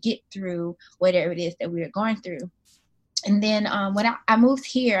we can get through whatever it is that we are going through. And then when I moved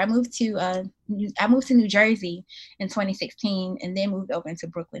here, I moved to New Jersey in 2016, and then moved over into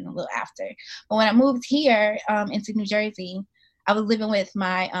Brooklyn a little after. But when I moved here into New Jersey, I was living with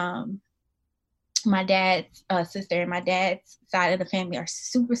my dad's sister, and my dad's side of the family are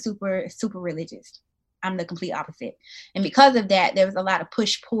super, super, super religious. I'm the complete opposite. And because of that, there was a lot of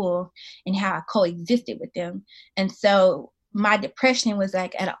push-pull in how I coexisted with them. And so my depression was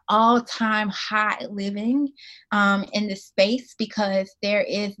like at an all-time high living in this space, because there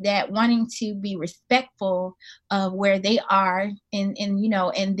is that wanting to be respectful of where they are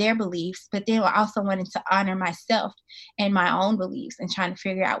in their beliefs, but then also wanting to honor myself and my own beliefs and trying to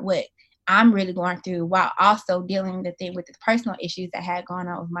figure out what I'm really going through while also dealing with the personal issues I had going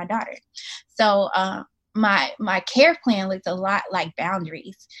on with my daughter. So my care plan looked a lot like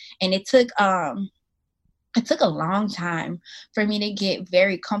boundaries, and it took a long time for me to get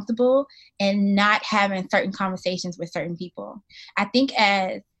very comfortable and not having certain conversations with certain people. I think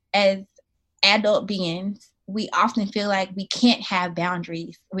as adult beings, we often feel like we can't have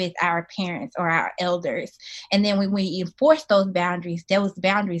boundaries with our parents or our elders. And then when we enforce those boundaries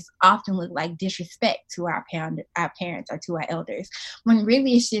often look like disrespect to our parents or to our elders, when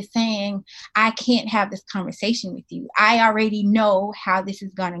really it's just saying, I can't have this conversation with you. I already know how this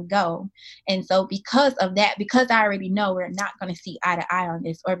is going to go. And so because of that, because I already know we're not going to see eye to eye on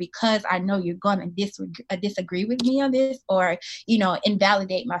this, or because I know you're going to disagree with me on this, or,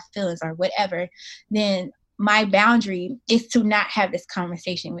 invalidate my feelings or whatever, then my boundary is to not have this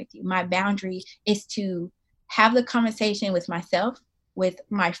conversation with you. My boundary is to have the conversation with myself, with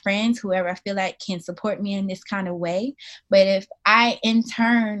my friends, whoever I feel like can support me in this kind of way. But if I, in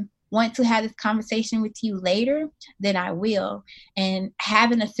turn, want to have this conversation with you later, then I will. And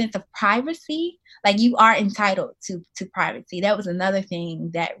having a sense of privacy, like you are entitled to privacy. That was another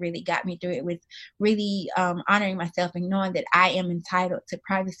thing that really got me through it, was really honoring myself and knowing that I am entitled to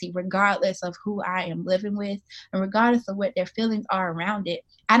privacy regardless of who I am living with and regardless of what their feelings are around it.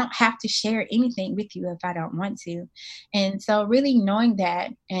 I don't have to share anything with you if I don't want to. And so really knowing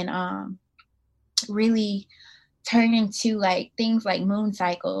that and really turning to like things like moon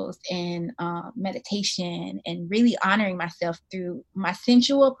cycles and meditation and really honoring myself through my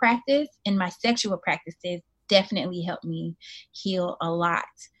sensual practice and my sexual practices definitely helped me heal a lot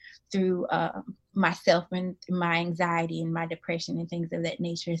through myself and my anxiety and my depression and things of that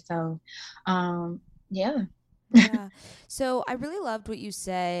nature. So yeah. Yeah. So I really loved what you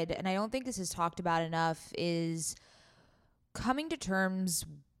said, and I don't think this is talked about enough, is coming to terms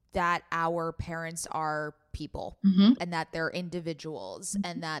that our parents are people and that they're individuals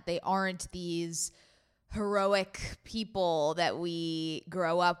and that they aren't these heroic people that we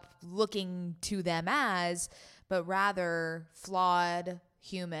grow up looking to them as, but rather flawed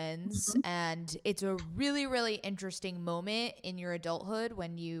humans. And it's a really, really interesting moment in your adulthood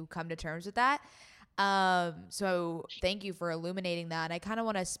when you come to terms with that. So thank you for illuminating that. And I kind of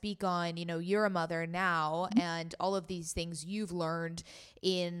want to speak on, you're a mother now and all of these things you've learned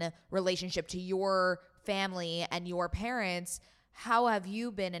in relationship to your family and your parents. How have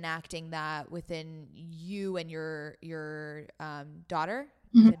you been enacting that within you and your daughter?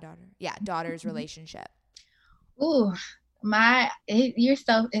 Is it daughter? Yeah, daughter's relationship. Ooh,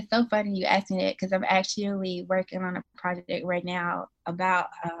 it's so funny you asked me that, because I'm actually working on a project right now about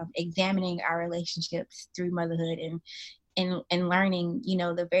examining our relationships through motherhood and learning,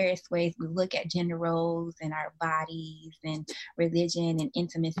 the various ways we look at gender roles and our bodies and religion and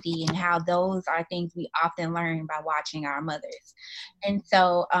intimacy, and how those are things we often learn by watching our mothers. And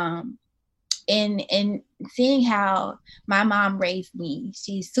so in seeing how my mom raised me,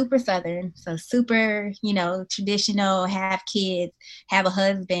 she's super Southern, so super, traditional, have kids, have a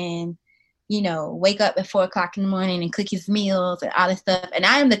husband, wake up at 4:00 in the morning and cook his meals and all this stuff. And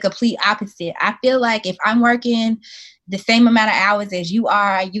I am the complete opposite. I feel like if I'm working the same amount of hours as you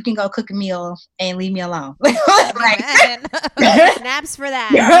are, you can go cook a meal and leave me alone. Snaps for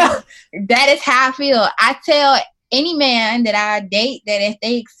that. That is how I feel. I tell any man that I date, that if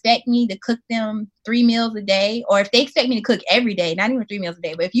they expect me to cook them 3 meals a day, or if they expect me to cook every day, not even 3 meals a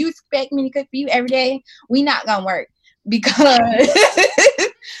day, but if you expect me to cook for you every day, we not gonna work, because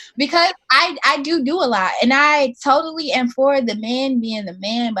because I do a lot, and I totally am for the man being the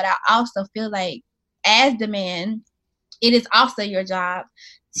man, but I also feel like as the man, it is also your job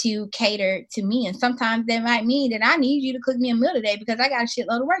to cater to me. And sometimes that might mean that I need you to cook me a meal today because I got a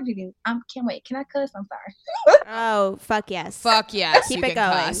shitload of work to do. I can't wait. Can I cuss? I'm sorry. Oh, fuck yes. Fuck yes. Keep you it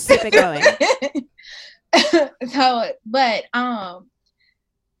can going. cuss. Keep it going. So, but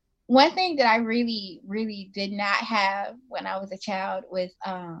one thing that I really, really did not have when I was a child was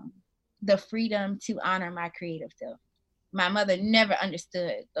the freedom to honor my creative self. My mother never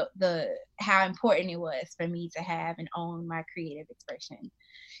understood the how important it was for me to have and own my creative expression.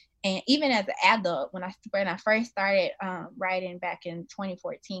 And even as an adult, when I first started writing back in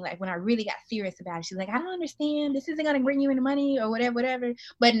 2014, like when I really got serious about it, she's like, I don't understand. This isn't gonna bring you any money or whatever.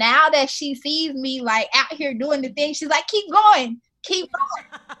 But now that she sees me like out here doing the thing, she's like, keep going. Isn't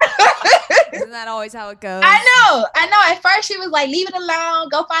that always how it goes? I know. At first she was like, leave it alone,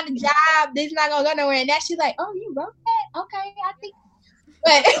 go find a job. This is not gonna go nowhere. And now she's like, oh, you wrote that? Okay, I think.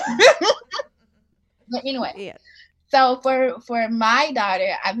 But anyway, Yeah. so for my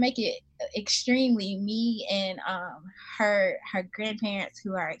daughter, I make it extremely me and her grandparents,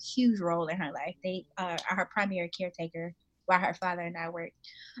 who are a huge role in her life. They are her primary caretaker while her father and I work.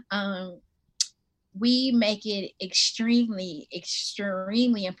 We make it extremely,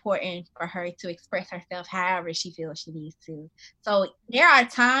 extremely important for her to express herself however she feels she needs to. So there are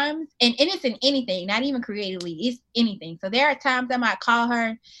times, and it's in anything, not even creatively, it's anything. So there are times I might call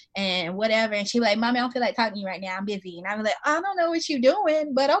her and whatever, and she's like, Mommy, I don't feel like talking to you right now. I'm busy. And I'm like, I don't know what you're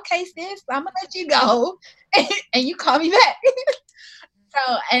doing, but okay, sis, I'm going to let you go. And you call me back.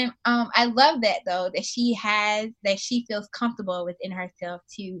 So, and I love that though, that she feels comfortable within herself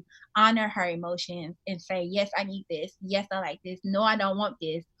to honor her emotions and say, yes, I need this. Yes, I like this. No, I don't want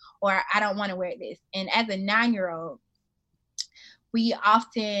this, or I don't want to wear this. And as a 9-year-old, we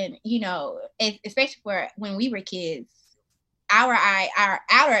often, especially for when we were kids, our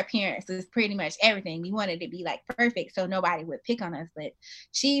outer appearance was pretty much everything. We wanted to be like perfect so nobody would pick on us. But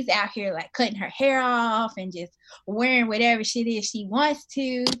she's out here like cutting her hair off and just wearing whatever shit is she wants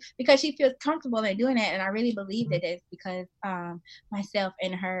to because she feels comfortable in doing that. And I really believe that it's because myself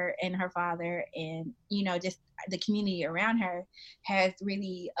and her father and just the community around her has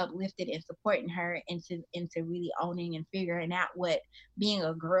really uplifted and supporting her into really owning and figuring out what being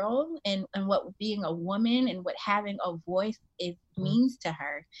a girl and what being a woman and what having a voice means to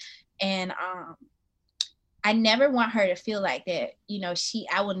her. And I never want her to feel like that,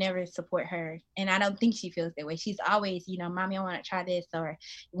 I will never support her. And I don't think she feels that way. She's always, Mommy, I want to try this, or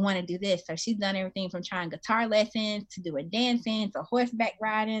want to do this. So she's done everything from trying guitar lessons to doing dancing to horseback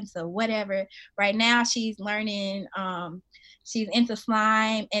riding, so whatever. Right now she's learning, she's into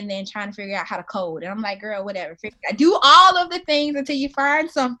slime and then trying to figure out how to code. And I'm like, girl, whatever. Do all of the things until you find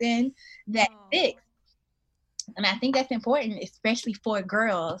something that sticks. And I think that's important, especially for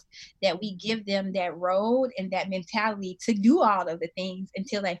girls, that we give them that road and that mentality to do all of the things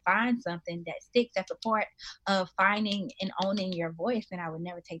until they find something that sticks. That's a part of finding and owning your voice. And I would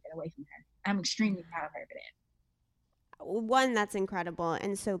never take that away from her. I'm extremely proud of her for that. One, that's incredible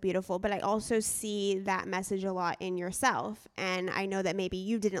and so beautiful, but I also see that message a lot in yourself. And I know that maybe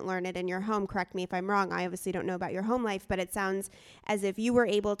you didn't learn it in your home. Correct me if I'm wrong. I obviously don't know about your home life, but it sounds as if you were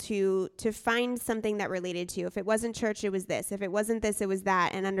able to find something that related to you. If it wasn't church, it was this. If it wasn't this, it was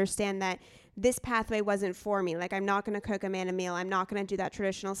that. And understand that this pathway wasn't for me. Like, I'm not going to cook a man a meal. I'm not going to do that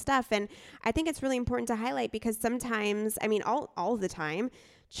traditional stuff. And I think it's really important to highlight because sometimes, all the time,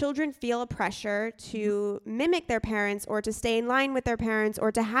 children feel a pressure to mimic their parents or to stay in line with their parents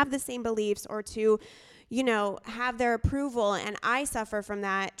or to have the same beliefs or to, have their approval. And I suffer from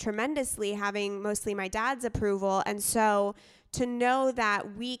that tremendously, having mostly my dad's approval. And so to know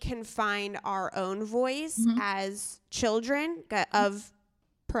that we can find our own voice as children of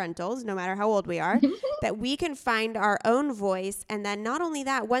parentals, no matter how old we are, that we can find our own voice. And then not only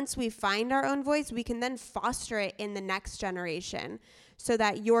that, once we find our own voice, we can then foster it in the next generation. So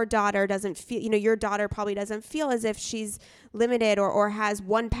that your daughter doesn't feel, your daughter probably doesn't feel as if she's limited or has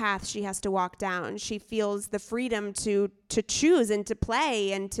one path she has to walk down. She feels the freedom to choose and to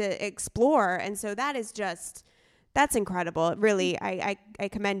play and to explore. And so that is that's incredible. Really, I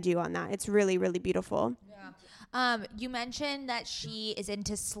commend you on that. It's really, really beautiful. Yeah. You mentioned that she is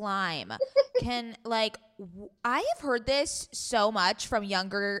into slime. I have heard this so much from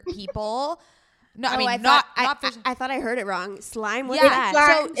younger people. No, I Oh, mean, I not thought, for. I thought I heard it wrong. Slime? What's Yeah, that?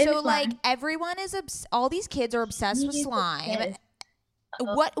 slime. so It's like slime. everyone is all these kids are obsessed with He's slime. obsessed.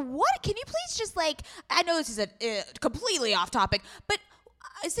 What can you please just like, I know this is a completely off topic, but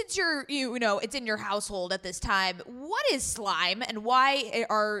since you know it's in your household at this time, what is slime and why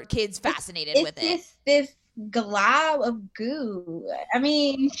are kids fascinated with it? It's this glob of goo. I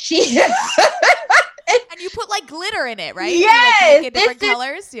mean, she And you put like glitter in it, right? Yes, You, like, make it different this is-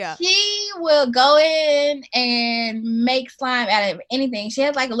 colors. Yeah. she will go in and make slime out of anything. She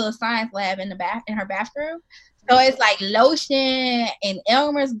has like a little science lab in her bathroom. So it's like lotion and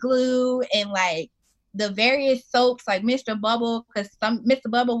Elmer's glue and like the various soaps like Mr. Bubble, because some Mr.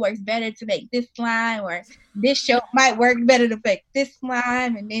 Bubble works better to make this slime, or this soap might work better to make this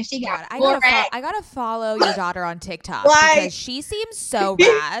slime. And then she got I gotta follow your daughter on TikTok Like- because she seems so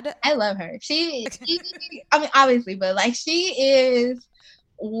rad. I love her. She I mean, obviously, but like she is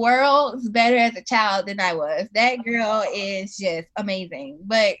worlds better as a child than I was. That girl is just amazing.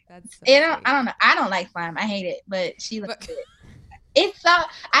 But That's so I don't know. I don't like slime. I hate it. But she looks good. It's so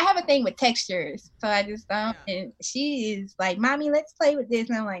I have a thing with textures, so I just don't. Yeah. And she is like, "Mommy, let's play with this."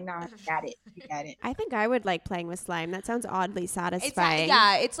 And I'm like, "No, you got it. You got it." I think I would like playing with slime. That sounds oddly It's satisfying.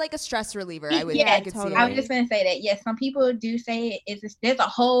 it's like a stress reliever. I could totally. see. I was just gonna say that. Yes, some people do say there's a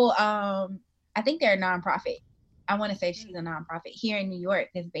whole. I think they're a nonprofit. I want to say she's a nonprofit here in New York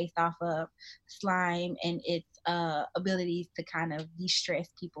that's based off of slime and its abilities to kind of de-stress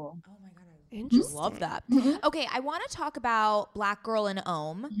people. Oh my god, Interesting. love that. Okay, I want to talk about Black Girl in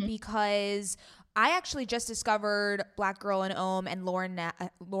Ohm because I actually just discovered Black Girl in Ohm and Lauren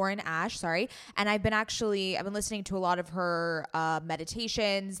Ash, and I've been listening to a lot of her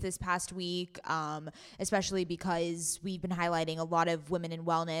meditations this past week, especially because we've been highlighting a lot of women in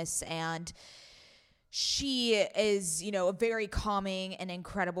wellness, and she is, a very calming and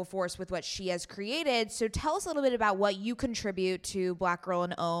incredible force with what she has created. So tell us a little bit about what you contribute to Black Girl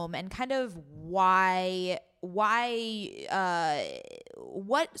in Ohm and kind of what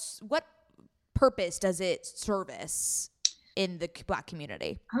purpose does it service in the Black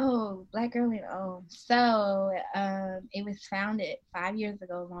community? Oh, Black Girl in Ohm. So it was founded 5 years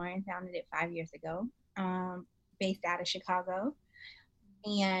ago. Lauren founded it 5 years ago, based out of Chicago.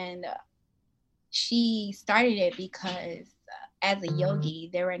 And she started it because as a yogi,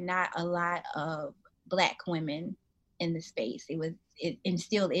 there were not a lot of Black women in the space. It and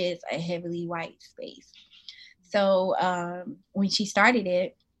still is a heavily white space. So when she started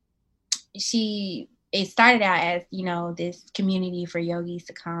it, it started out as, this community for yogis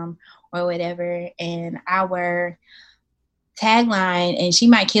to come or whatever. And our tagline, and she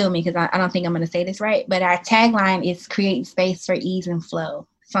might kill me because I don't think I'm going to say this right, but our tagline is create space for ease and flow,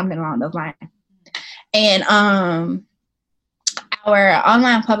 something along those lines. And our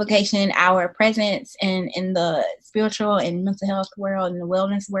online publication, our presence in the spiritual and mental health world and the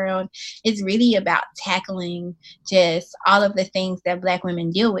wellness world is really about tackling just all of the things that Black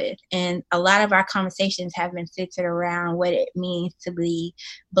women deal with. And a lot of our conversations have been centered around what it means to be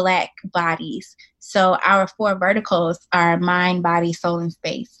Black bodies. So our 4 verticals are mind, body, soul, and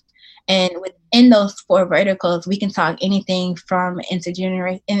space. And within those 4 verticals, we can talk anything from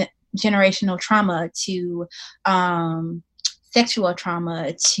intergenerational trauma to sexual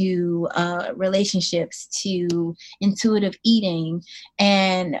trauma to relationships to intuitive eating.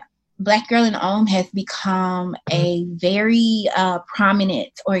 And Black Girl in Ohm has become a very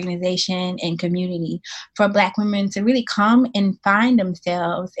prominent organization and community for Black women to really come and find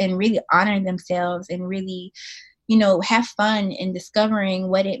themselves and really honor themselves and really have fun in discovering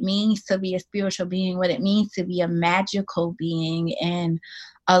what it means to be a spiritual being, what it means to be a magical being. And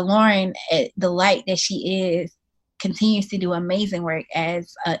Lauren, the light that she is, continues to do amazing work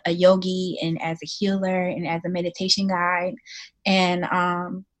as a yogi and as a healer and as a meditation guide. And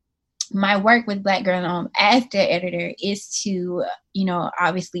my work with Black Girl in Ohm as the editor is to,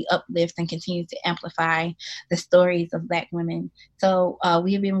 obviously uplift and continue to amplify the stories of Black women. So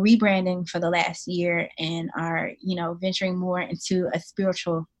we have been rebranding for the last year and are, venturing more into a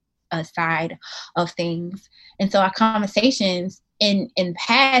spiritual side of things. And so our conversations in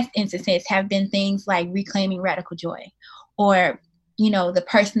past instances have been things like reclaiming radical joy, or the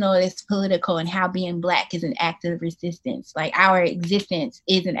personal is political, and how being Black is an act of resistance. Like our existence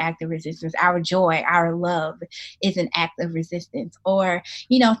is an act of resistance. Our joy, our love is an act of resistance. Or,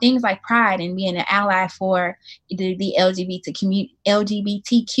 things like pride and being an ally for the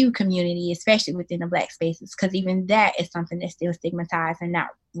LGBTQ community, especially within the Black spaces, because even that is something that's still stigmatized and not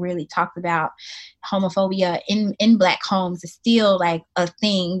really talked about. Homophobia in Black homes is still like a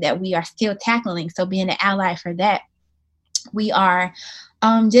thing that we are still tackling. So being an ally for that We are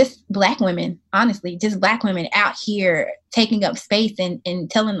just Black women, honestly, just Black women out here taking up space and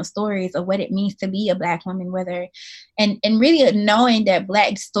telling the stories of what it means to be a Black woman, whether and really knowing that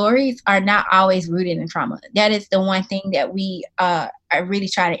Black stories are not always rooted in trauma. That is the one thing that we I really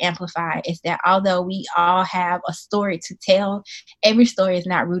try to amplify, is that although we all have a story to tell, every story is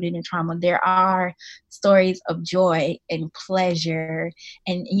not rooted in trauma. There are stories of joy and pleasure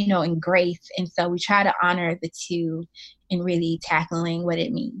and, and grace. And so we try to honor the two and really tackling what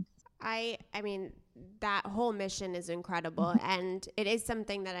it means. I mean, that whole mission is incredible. And it is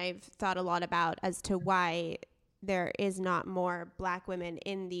something that I've thought a lot about as to why there is not more Black women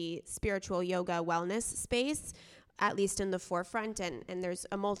in the spiritual yoga wellness space, at least in the forefront. And there's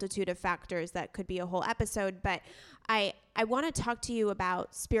a multitude of factors that could be a whole episode. But I want to talk to you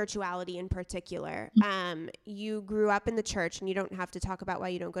about spirituality in particular. You grew up in the church, and you don't have to talk about why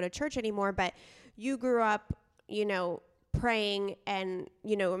you don't go to church anymore, but you grew up, praying, and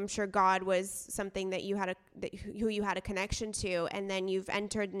I'm sure God was something that who you had a connection to, and then you've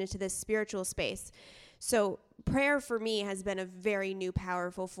entered into this spiritual space. So prayer for me has been a very new,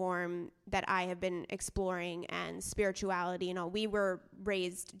 powerful form that I have been exploring, and spirituality. We were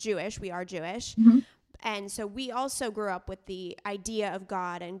raised Jewish. We are Jewish. Mm-hmm. And so we also grew up with the idea of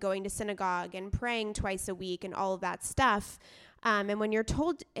God and going to synagogue and praying twice a week and all of that stuff. And when you're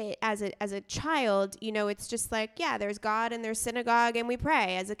told it as a child, it's just like, yeah, there's God and there's synagogue and we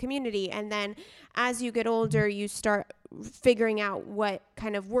pray as a community. And then as you get older, you start figuring out what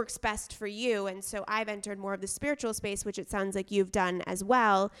kind of works best for you. And so I've entered more of the spiritual space, which it sounds like you've done as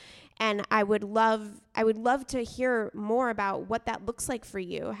well. And I would love to hear more about what that looks like for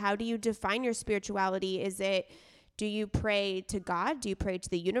you. How do you define your spirituality? Do you pray to God? Do you pray to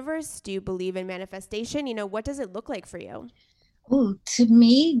the universe? Do you believe in manifestation? What does it look like for you? Ooh, to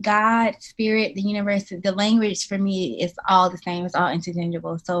me, God, spirit, the universe, the language for me is all the same. It's all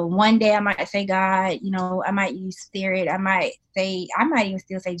interchangeable. So one day I might say God, I might use spirit. I might even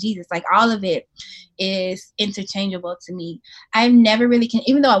still say Jesus. Like, all of it is interchangeable to me. I've never really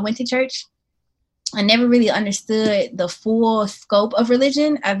even though I went to church, I never really understood the full scope of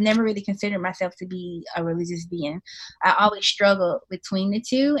religion. I've never really considered myself to be a religious being. I always struggled between the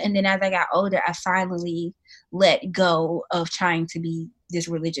two. And then as I got older, I finally let go of trying to be this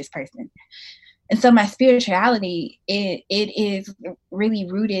religious person. And so my spirituality, it is really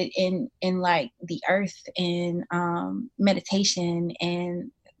rooted in like the earth and meditation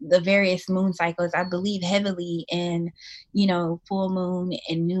and the various moon cycles. I believe heavily in, full moon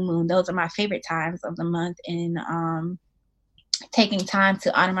and new moon. Those are my favorite times of the month. And taking time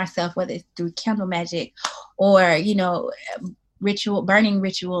to honor myself, whether it's through candle magic or, burning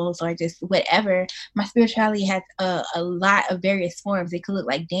rituals or just whatever. My spirituality has a lot of various forms. It could look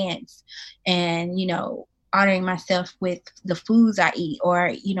like dance and, honoring myself with the foods I eat,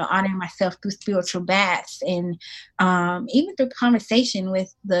 or, honoring myself through spiritual baths, and even through conversation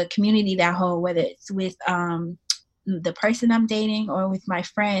with the community that I hold, whether it's with the person I'm dating or with my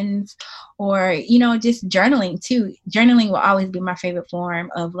friends, or, just journaling too. Journaling will always be my favorite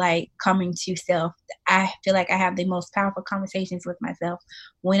form of like coming to self. I feel like I have the most powerful conversations with myself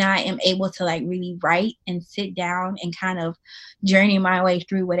when I am able to like really write and sit down and kind of journey my way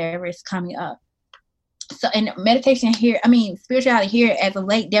through whatever is coming up. So, and meditation here, spirituality here as of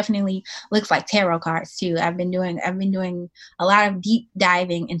late definitely looks like tarot cards too. I've been doing a lot of deep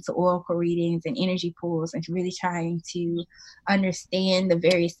diving into oracle readings and energy pools, and really trying to understand the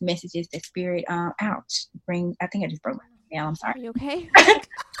various messages that spirit bring. I think I just broke my nail. I'm sorry. Are you okay?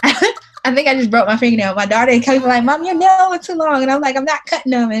 I think I just broke my fingernail. My daughter came like, "Mom, your nail looks too long," and I'm like, "I'm not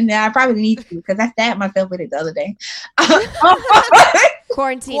cutting them," and I probably need to, because I stabbed myself with it the other day.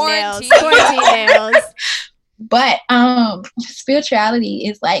 Quarantine nails. But spirituality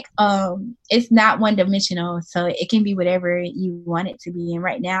is like it's not one dimensional, so it can be whatever you want it to be. And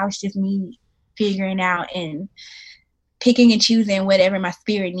right now it's just me figuring out and picking and choosing whatever my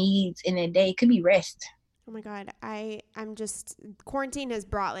spirit needs in a day. It could be rest. Oh my God. I'm just, quarantine has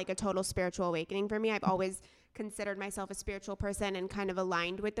brought like a total spiritual awakening for me. I've always considered myself a spiritual person and kind of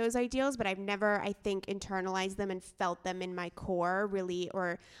aligned with those ideals, but I've never, I think, internalized them and felt them in my core really,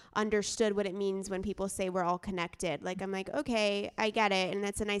 or understood what it means when people say we're all connected. Like, I'm like, okay, I get it. And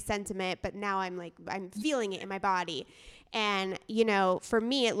that's a nice sentiment, but now I'm feeling it in my body. And, for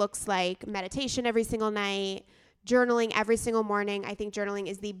me, it looks like meditation every single night, journaling every single morning. I think journaling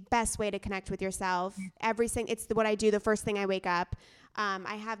is the best way to connect with yourself. It's what I do the first thing I wake up.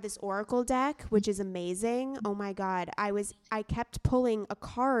 I have this oracle deck, which is amazing. Oh my God. I kept pulling a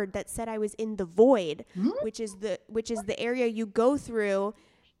card that said I was in the void, which is the area you go through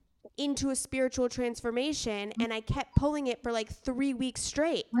into a spiritual transformation, and I kept pulling it for like 3 weeks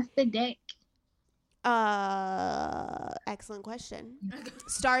straight. What's the deck? Excellent question.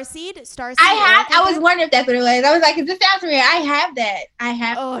 Starseed. I was wondering if that's what it was. I was like, is this sounds familiar? I have that.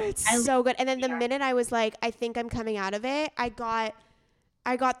 Oh, it's so good. And then the minute I was like, I think I'm coming out of it, I got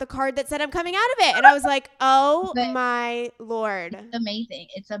the card that said I'm coming out of it, and I was like, oh my Lord.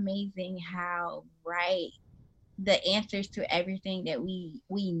 It's amazing how right the answers to everything that we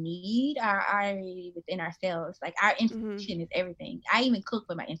need are already within ourselves. Like our intuition is everything. I even cook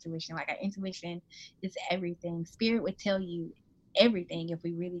with my intuition. Like our intuition is everything. Spirit would tell you everything if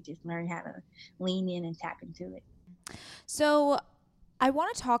we really just learn how to lean in and tap into it. So I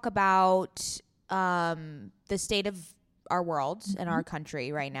want to talk about the state of our world and our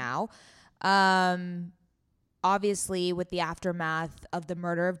country right now. Obviously, with the aftermath of the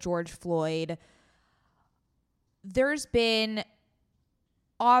murder of George Floyd, there has been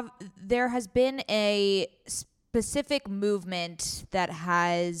a specific movement that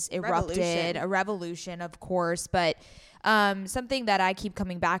has erupted, a revolution, of course, but something that I keep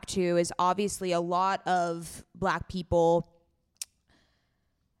coming back to is obviously a lot of Black people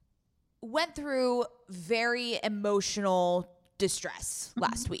went through very emotional distress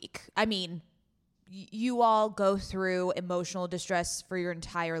last week. I mean, you all go through emotional distress for your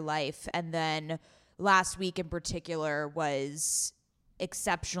entire life, and then last week in particular was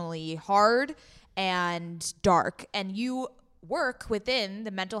exceptionally hard and dark, and you work within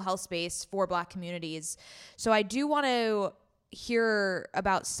the mental health space for Black communities. So I do want to hear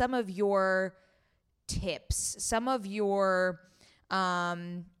about some of your tips, some of your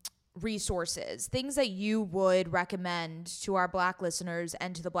resources, things that you would recommend to our Black listeners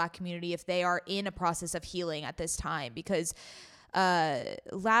and to the Black community if they are in a process of healing at this time. Because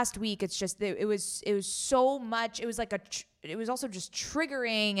last week it was so much. It was like it was also just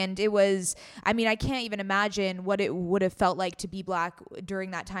triggering, and it was, I mean, I can't even imagine what it would have felt like to be Black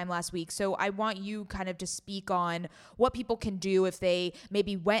during that time last week. So I want you kind of to speak on what people can do if they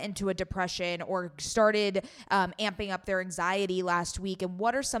maybe went into a depression or started amping up their anxiety last week, and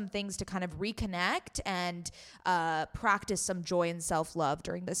what are some things to kind of reconnect and practice some joy and self-love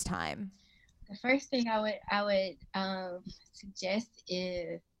during this time. The first thing I would suggest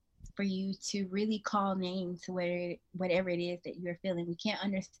is for you to really call names to whatever it is that you're feeling. We can't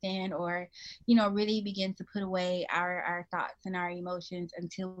understand or, really begin to put away our thoughts and our emotions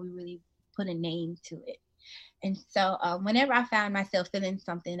until we really put a name to it. And so whenever I found myself feeling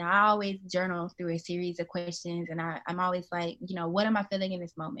something, I always journal through a series of questions, and I'm always like, what am I feeling in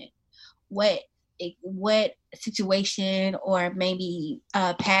this moment? What situation or maybe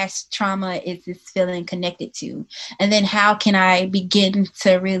past trauma is this feeling connected to? And then how can I begin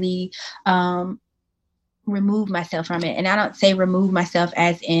to really remove myself from it? And I don't say remove myself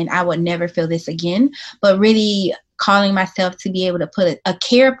as in I would never feel this again, but really calling myself to be able to put a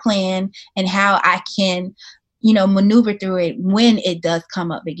care plan and how I can maneuver through it when it does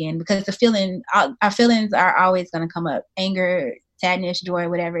come up again. Because our feelings are always going to come up. Anger, sadness, joy,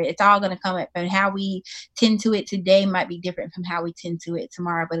 whatever, it's all going to come up, and how we tend to it today might be different from how we tend to it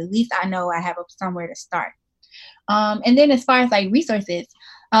tomorrow, but at least I know I have somewhere to start. And then as far as like resources,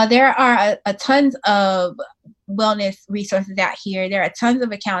 there are a tons of wellness resources out here. There are tons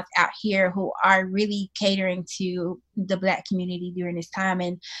of accounts out here who are really catering to the Black community during this time,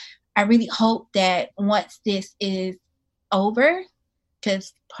 and I really hope that once this is over,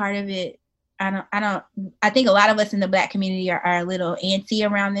 because part of it, I think a lot of us in the Black community are a little antsy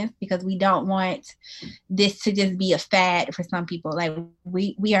around this, because we don't want this to just be a fad for some people. Like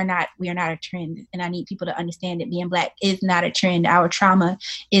we are not a trend, and I need people to understand that being Black is not a trend. Our trauma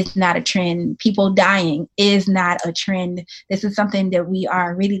is not a trend. People dying is not a trend. This is something that we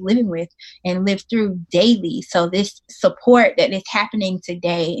are really living with and live through daily. So this support that is happening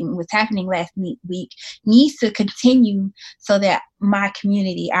today and was happening last week needs to continue, so that my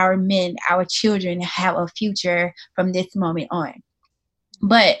community, our men, our children have a future from this moment on.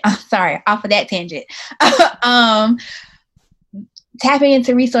 But I'm sorry, off of that tangent. Tapping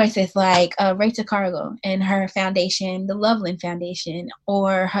into resources like Rachel Cargill and her foundation, the Loveland Foundation,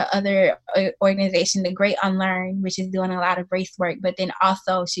 or her other organization, The Great Unlearn, which is doing a lot of race work, but then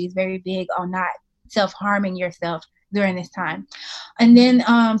also she's very big on not self-harming yourself during this time. And then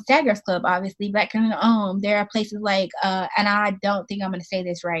Sad Girls Club, obviously, Black Women Owned. There are places like, and I don't think I'm going to say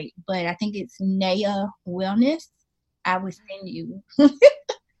this right, but I think it's Naya Wellness. I will send you.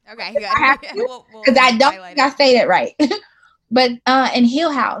 Okay, good. Because I don't think I say that right. But and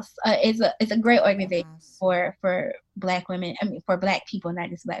Hill House is a great organization for Black women. I mean, for Black people, not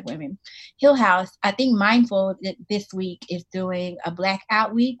just Black women. Hill House, I think Mindful this week is doing a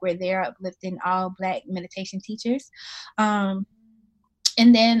Blackout week where they're uplifting all Black meditation teachers.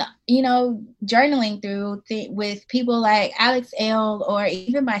 And then, journaling through with people like Alex L. or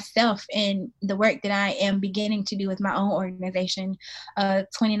even myself in the work that I am beginning to do with my own organization,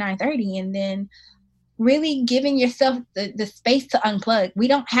 2930. And then really giving yourself the space to unplug. We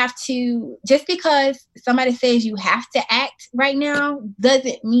don't have to, just because somebody says you have to act right now,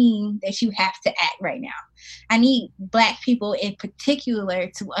 doesn't mean that you have to act right now. I need Black people in particular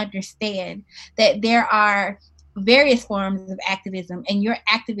to understand that there are various forms of activism, and your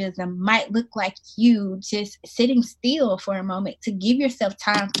activism might look like you just sitting still for a moment to give yourself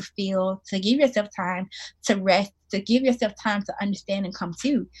time to feel, to give yourself time to rest, to give yourself time to understand and come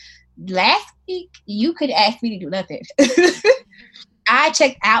to. Last week, you could ask me to do nothing. I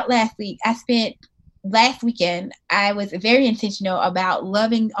checked out last week. Last weekend, I was very intentional about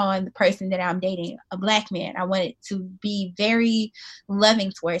loving on the person that I'm dating, a Black man. I wanted to be very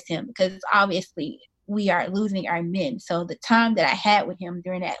loving towards him because obviously we are losing our men. So the time that I had with him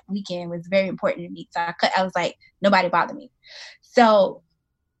during that weekend was very important to me. So I was like, nobody bother me. So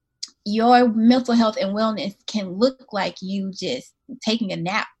your mental health and wellness can look like you just taking a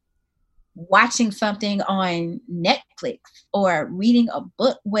nap, watching something on Netflix, or reading a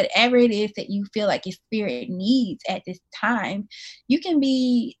book, whatever it is that you feel like your spirit needs at this time. Don't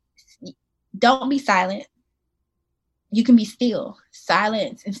be silent. You can be still.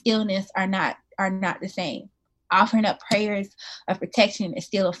 Silence and stillness are not the same. Offering up prayers of protection is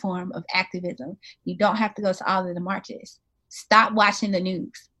still a form of activism. You don't have to go to all of the marches. Stop watching the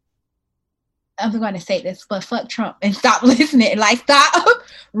news. I'm going to say this, but fuck Trump and stop listening. Like, stop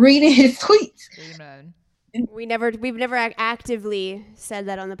reading his tweets. Amen. We've never actively said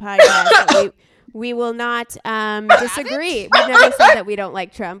that on the podcast. But we will not disagree. We've never said that we don't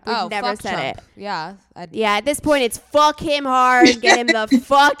like Trump. We've never said Trump. it. Yeah. Yeah, at this point, it's fuck him hard. Get him the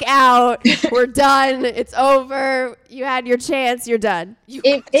fuck out. We're done. It's over. You had your chance. You're done.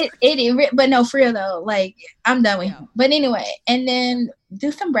 But no, for real though, like, I'm done with him. But anyway, and then do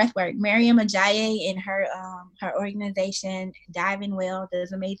some breath work. Mariam Ajayi in her organization, Diving Well,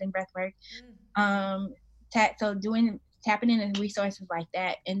 does amazing breath work. Tapping into resources like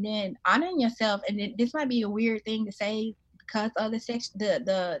that, and then honoring yourself. And this might be a weird thing to say because of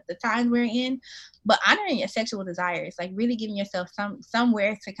the times we're in, but honoring your sexual desires, like really giving yourself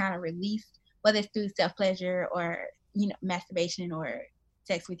somewhere to kind of release, whether it's through self-pleasure or masturbation or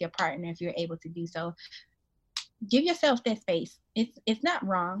sex with your partner if you're able to do so. Give yourself that space. It's not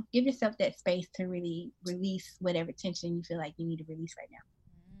wrong. Give yourself that space to really release whatever tension you feel like you need to release right now.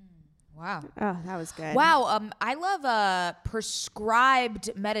 Wow. Oh, that was good. Wow. I love prescribed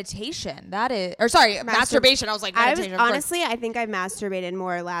meditation. That is, or sorry, masturbation. I was like, meditation. Honestly, I think I masturbated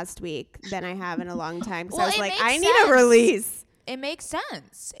more last week than I have in a long time. So Well, I was like, I makes need a sense. release. It makes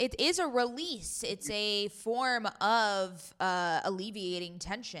sense. It is a release. It's a form of alleviating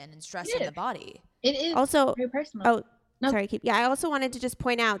tension and stress in the body. It is Also very personal. Oh, no. Sorry. I also wanted to just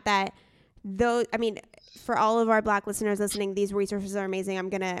point out that for all of our Black listeners listening, these resources are amazing. I'm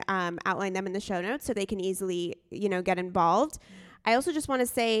going to outline them in the show notes so they can easily, get involved. I also just want to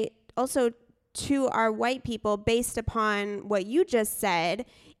say also to our white people, based upon what you just said,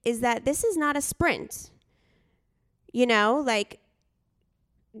 is that this is not a sprint.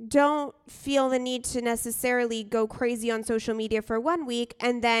 Don't feel the need to necessarily go crazy on social media for 1 week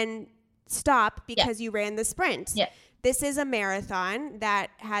and then stop because you ran the sprint. Yeah. This is a marathon that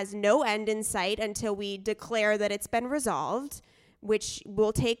has no end in sight until we declare that it's been resolved, which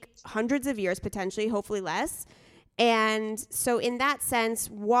will take hundreds of years, potentially, hopefully less. And so in that sense,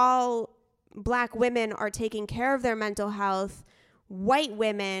 while Black women are taking care of their mental health, white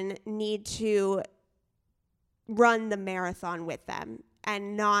women need to run the marathon with them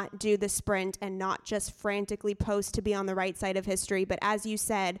and not do the sprint and not just frantically post to be on the right side of history. But as you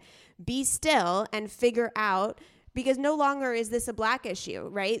said, be still and figure out, because no longer is this a Black issue,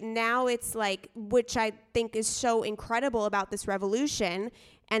 right? Now it's like, which I think is so incredible about this revolution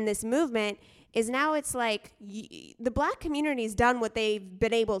and this movement, is now it's like the Black community's done what they've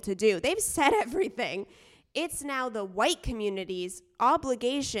been able to do. They've said everything. It's now the white community's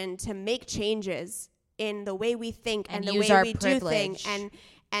obligation to make changes in the way we think and the way we do things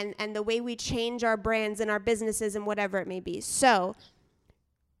and the way we change our brands and our businesses and whatever it may be. So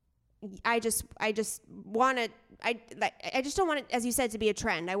I just don't want it, as you said, to be a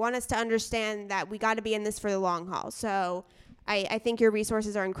trend. I want us to understand that we got to be in this for the long haul. So I think your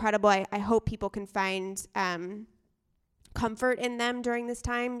resources are incredible. I hope people can find comfort in them during this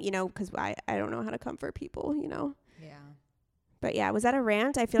time, because I don't know how to comfort people, Yeah. But yeah, was that a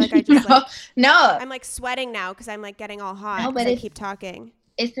rant? I feel like I just no. I'm like sweating now because I'm like getting all hot No, but because I keep talking.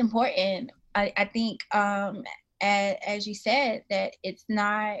 It's important. I think, as you said, that it's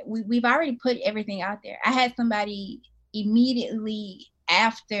not, we've already put everything out there. I had somebody immediately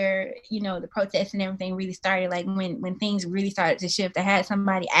after, the protests and everything really started, like when things really started to shift, I had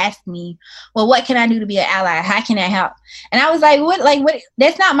somebody ask me, well, what can I do to be an ally? How can I help? And I was like, what,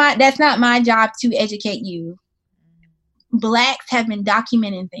 that's not my job to educate you. Blacks have been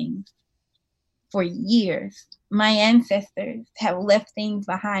documenting things for years. My ancestors have left things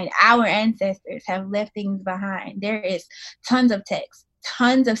behind. Our ancestors have left things behind. There is tons of text,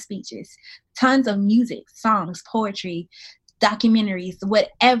 tons of speeches, tons of music, songs, poetry, documentaries,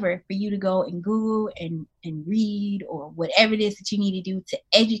 whatever for you to go and Google and read, or whatever it is that you need to do to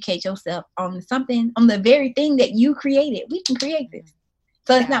educate yourself on something, on the very thing that you created. We can create this.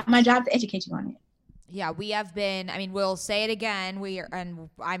 So it's not my job to educate you on it. Yeah, we have been, we'll say it again. And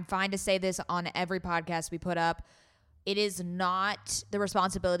I'm fine to say this on every podcast we put up. It is not the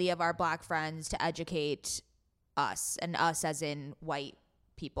responsibility of our Black friends to educate us, and us as in white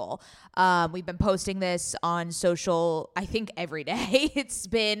people. We've been posting this on social, I think, every day. It's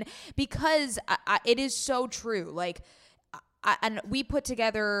been because it is so true. Like, and we put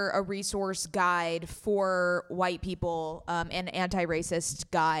together a resource guide for white people, an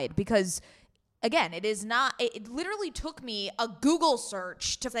anti-racist guide, because again, it literally took me a Google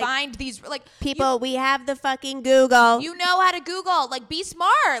search to find these, like, people, we have the fucking Google. You know how to Google, like, be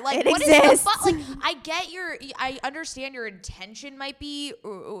smart. Like, it what exists. is the I understand your intention might be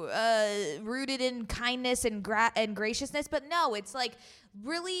rooted in kindness and graciousness, but no, it's like,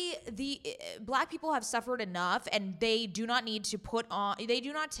 really, the Black people have suffered enough, and they do not need to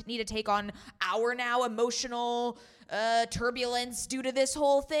take on our now emotional turbulence due to this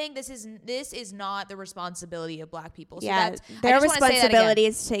whole thing. This is not the responsibility of Black people. So yeah, their responsibility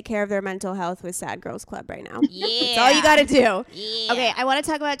is to take care of their mental health with Sad Girls Club right now. Yeah, that's all you got to do. Yeah. Okay, I want to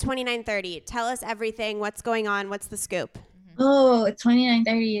talk about 2930. Tell us everything. What's going on? What's the scoop? Oh,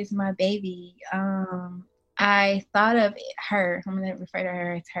 2930 is my baby. I thought of her. I'm going to refer to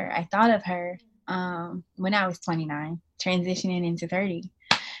her as her. I thought of her when I was 29, transitioning into 30.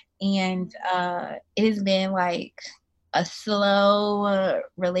 And it has been like a slow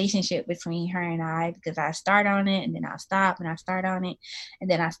relationship between her and I, because I start on it and then I'll stop, and I start on it and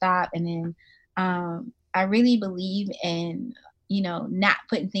then I stop. And then I really believe in, not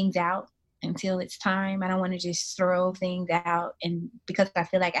putting things out until it's time. I don't want to just throw things out, and because I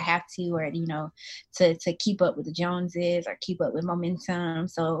feel like I have to, or to keep up with the Joneses or keep up with momentum.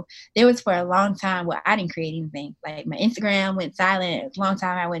 So there was, for a long time, where I didn't create anything. Like, my Instagram went silent. It was a long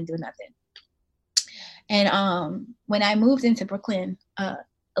time I wouldn't do nothing. And when I moved into Brooklyn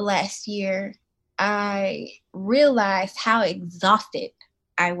last year, I realized how exhausted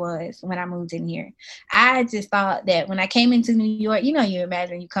I was when I moved in here. I just thought that when I came into New York, you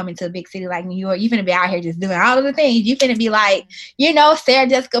imagine you come into a big city like New York, you're finna be out here just doing all of the things. You finna be like, Sarah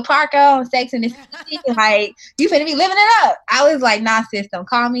Jessica Parker on Sex and the City. Like, you finna be living it up. I was like, nah, sis, don't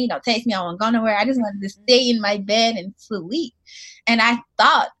call me, don't text me, I won't go nowhere. I just wanted to stay in my bed and sleep. And I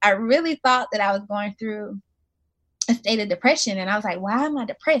really thought that I was going through a state of depression. And I was like, why am I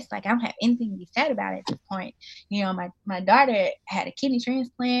depressed? Like, I don't have anything to be sad about at this point. My daughter had a kidney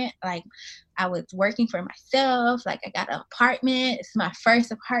transplant. Like, I was working for myself. Like, I got an apartment. It's my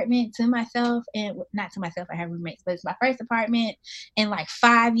first apartment to myself, and not to myself, I have roommates, but it's my first apartment in like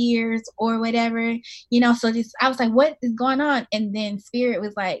 5 years or whatever, so I was like, what is going on? And then Spirit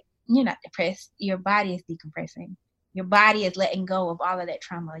was like, you're not depressed. Your body is decompressing. Your body is letting go of all of that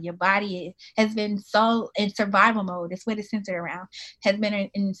trauma. Your body has been so in survival mode. That's what it's centered around. Has been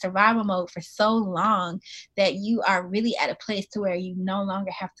in survival mode for so long that you are really at a place to where you no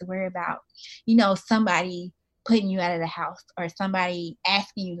longer have to worry about, somebody putting you out of the house, or somebody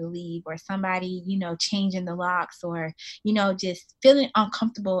asking you to leave, or somebody, changing the locks, or, just feeling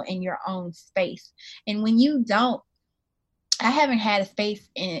uncomfortable in your own space. And when you don't, I haven't had a space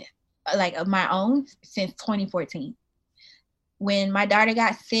of my own since 2014. When my daughter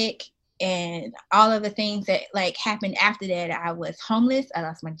got sick and all of the things that happened after that, I was homeless. I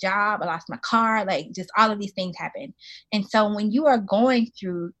lost my job. I lost my car. Just all of these things happened. And so when you are going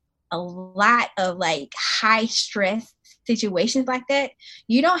through a lot of high stress situations like that,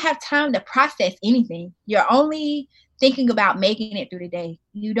 you don't have time to process anything. You're only thinking about making it through the day.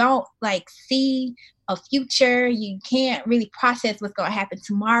 You don't see a future. You can't really process what's going to happen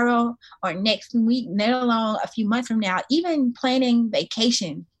tomorrow or next week, let alone a few months from now. Even planning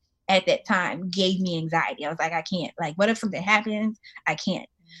vacation at that time gave me anxiety. I was like, I can't. Like, what if something happens? I can't.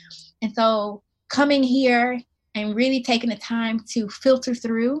 And so coming here and really taking the time to filter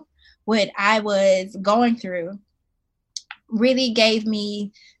through what I was going through really gave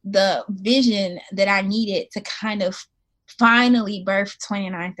me the vision that I needed to kind of finally birth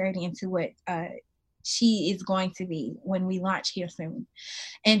 2930 into what she is going to be when we launch here soon.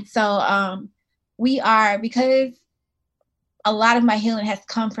 And so because a lot of my healing has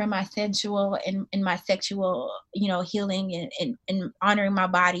come from my sensual and my sexual, healing and honoring my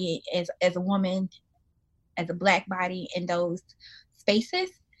body as a woman, as a Black body in those spaces.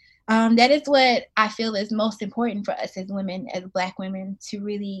 That is what I feel is most important for us as women, as Black women, to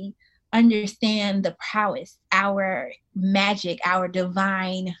really understand the prowess, our magic, our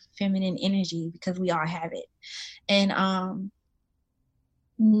divine feminine energy, because we all have it. And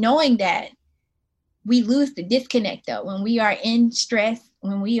knowing that we lose the disconnect, though, when we are in stress,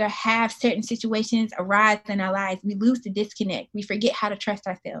 when we have certain situations arise in our lives, we lose the disconnect. We forget how to trust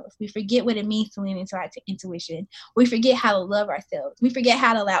ourselves. We forget what it means to lean into our intuition. We forget how to love ourselves. We forget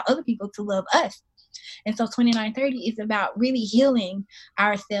how to allow other people to love us. And so 2930 is about really healing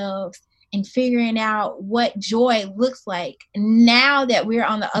ourselves and figuring out what joy looks like now that we're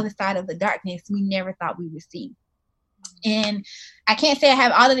on the other side of the darkness we never thought we would see. And I can't say I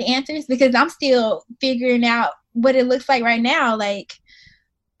have all of the answers because I'm still figuring out what it looks like right now. Like,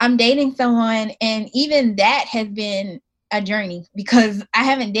 I'm dating someone, and even that has been a journey because I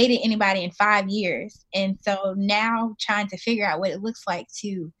haven't dated anybody in 5 years. And so now trying to figure out what it looks like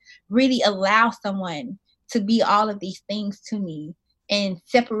to really allow someone to be all of these things to me, and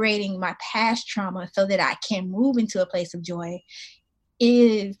separating my past trauma so that I can move into a place of joy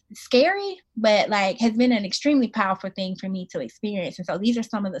is scary, but like has been an extremely powerful thing for me to experience. And so these are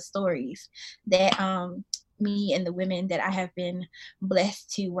some of the stories that me and the women that I have been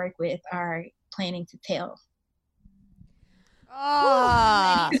blessed to work with are planning to tell.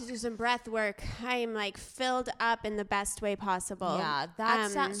 I need to do some breath work. I am like filled up in the best way possible. Yeah,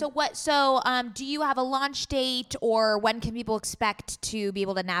 that's so do you have a launch date, or when can people expect to be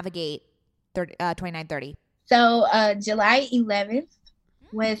able to navigate 2930? So July 11th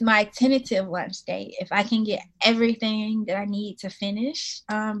was my tentative launch date. If I can get everything that I need to finish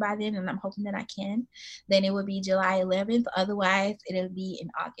by then, and I'm hoping that I can, then it would be July 11th. Otherwise, it'll be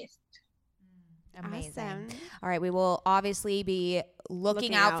in August. Amazing. Awesome. All right, we will obviously be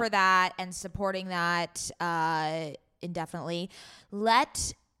looking out for that and supporting that indefinitely.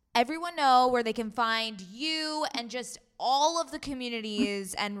 Let everyone know where they can find you and just all of the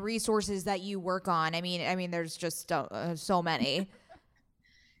communities and resources that you work on. I mean, there's just so many.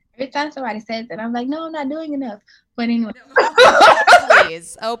 Every time somebody says that, I'm like, no, I'm not doing enough. But anyway.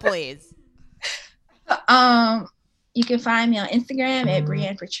 Please. Oh, please. You can find me on Instagram at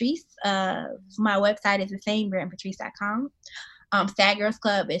Brianne Patrice. My website is the same, BriannePatrice.com. Sad Girls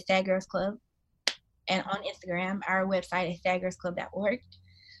Club is Sad Girls Club. And on Instagram, our website is sadgirlsclub.org.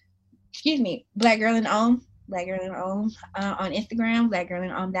 Excuse me, Black Girl in Om. On Instagram,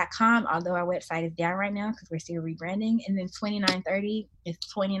 blackgirlandom.com, although our website is down right now because we're still rebranding. And then 2930 is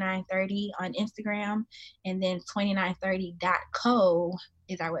 2930 on Instagram, and then 2930.co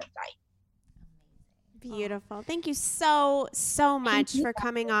is our website. Beautiful. Thank you so much for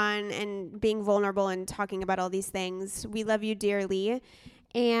coming on and being vulnerable and talking about all these things. We love you dearly,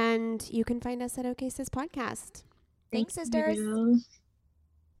 and you can find us at OK Sis Podcast. Thanks, sisters. You.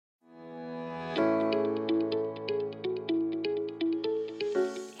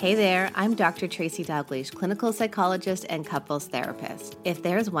 Hey there, I'm Dr. Tracy Dalgleish, clinical psychologist and couples therapist. If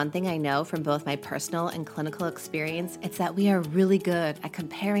there's one thing I know from both my personal and clinical experience, it's that we are really good at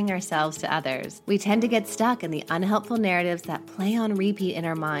comparing ourselves to others. We tend to get stuck in the unhelpful narratives that play on repeat in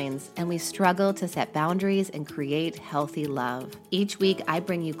our minds, and we struggle to set boundaries and create healthy love. Each week, I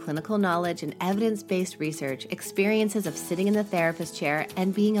bring you clinical knowledge and evidence-based research, experiences of sitting in the therapist chair,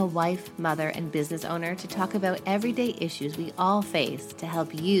 and being a wife, mother, and business owner to talk about everyday issues we all face to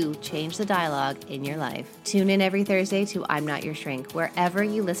help you change the dialogue in your life. Tune in every Thursday to I'm Not Your Shrink, wherever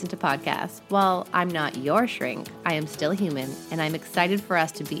you listen to podcasts. While I'm not your shrink, I am still human, and I'm excited for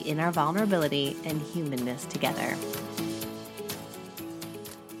us to be in our vulnerability and humanness together.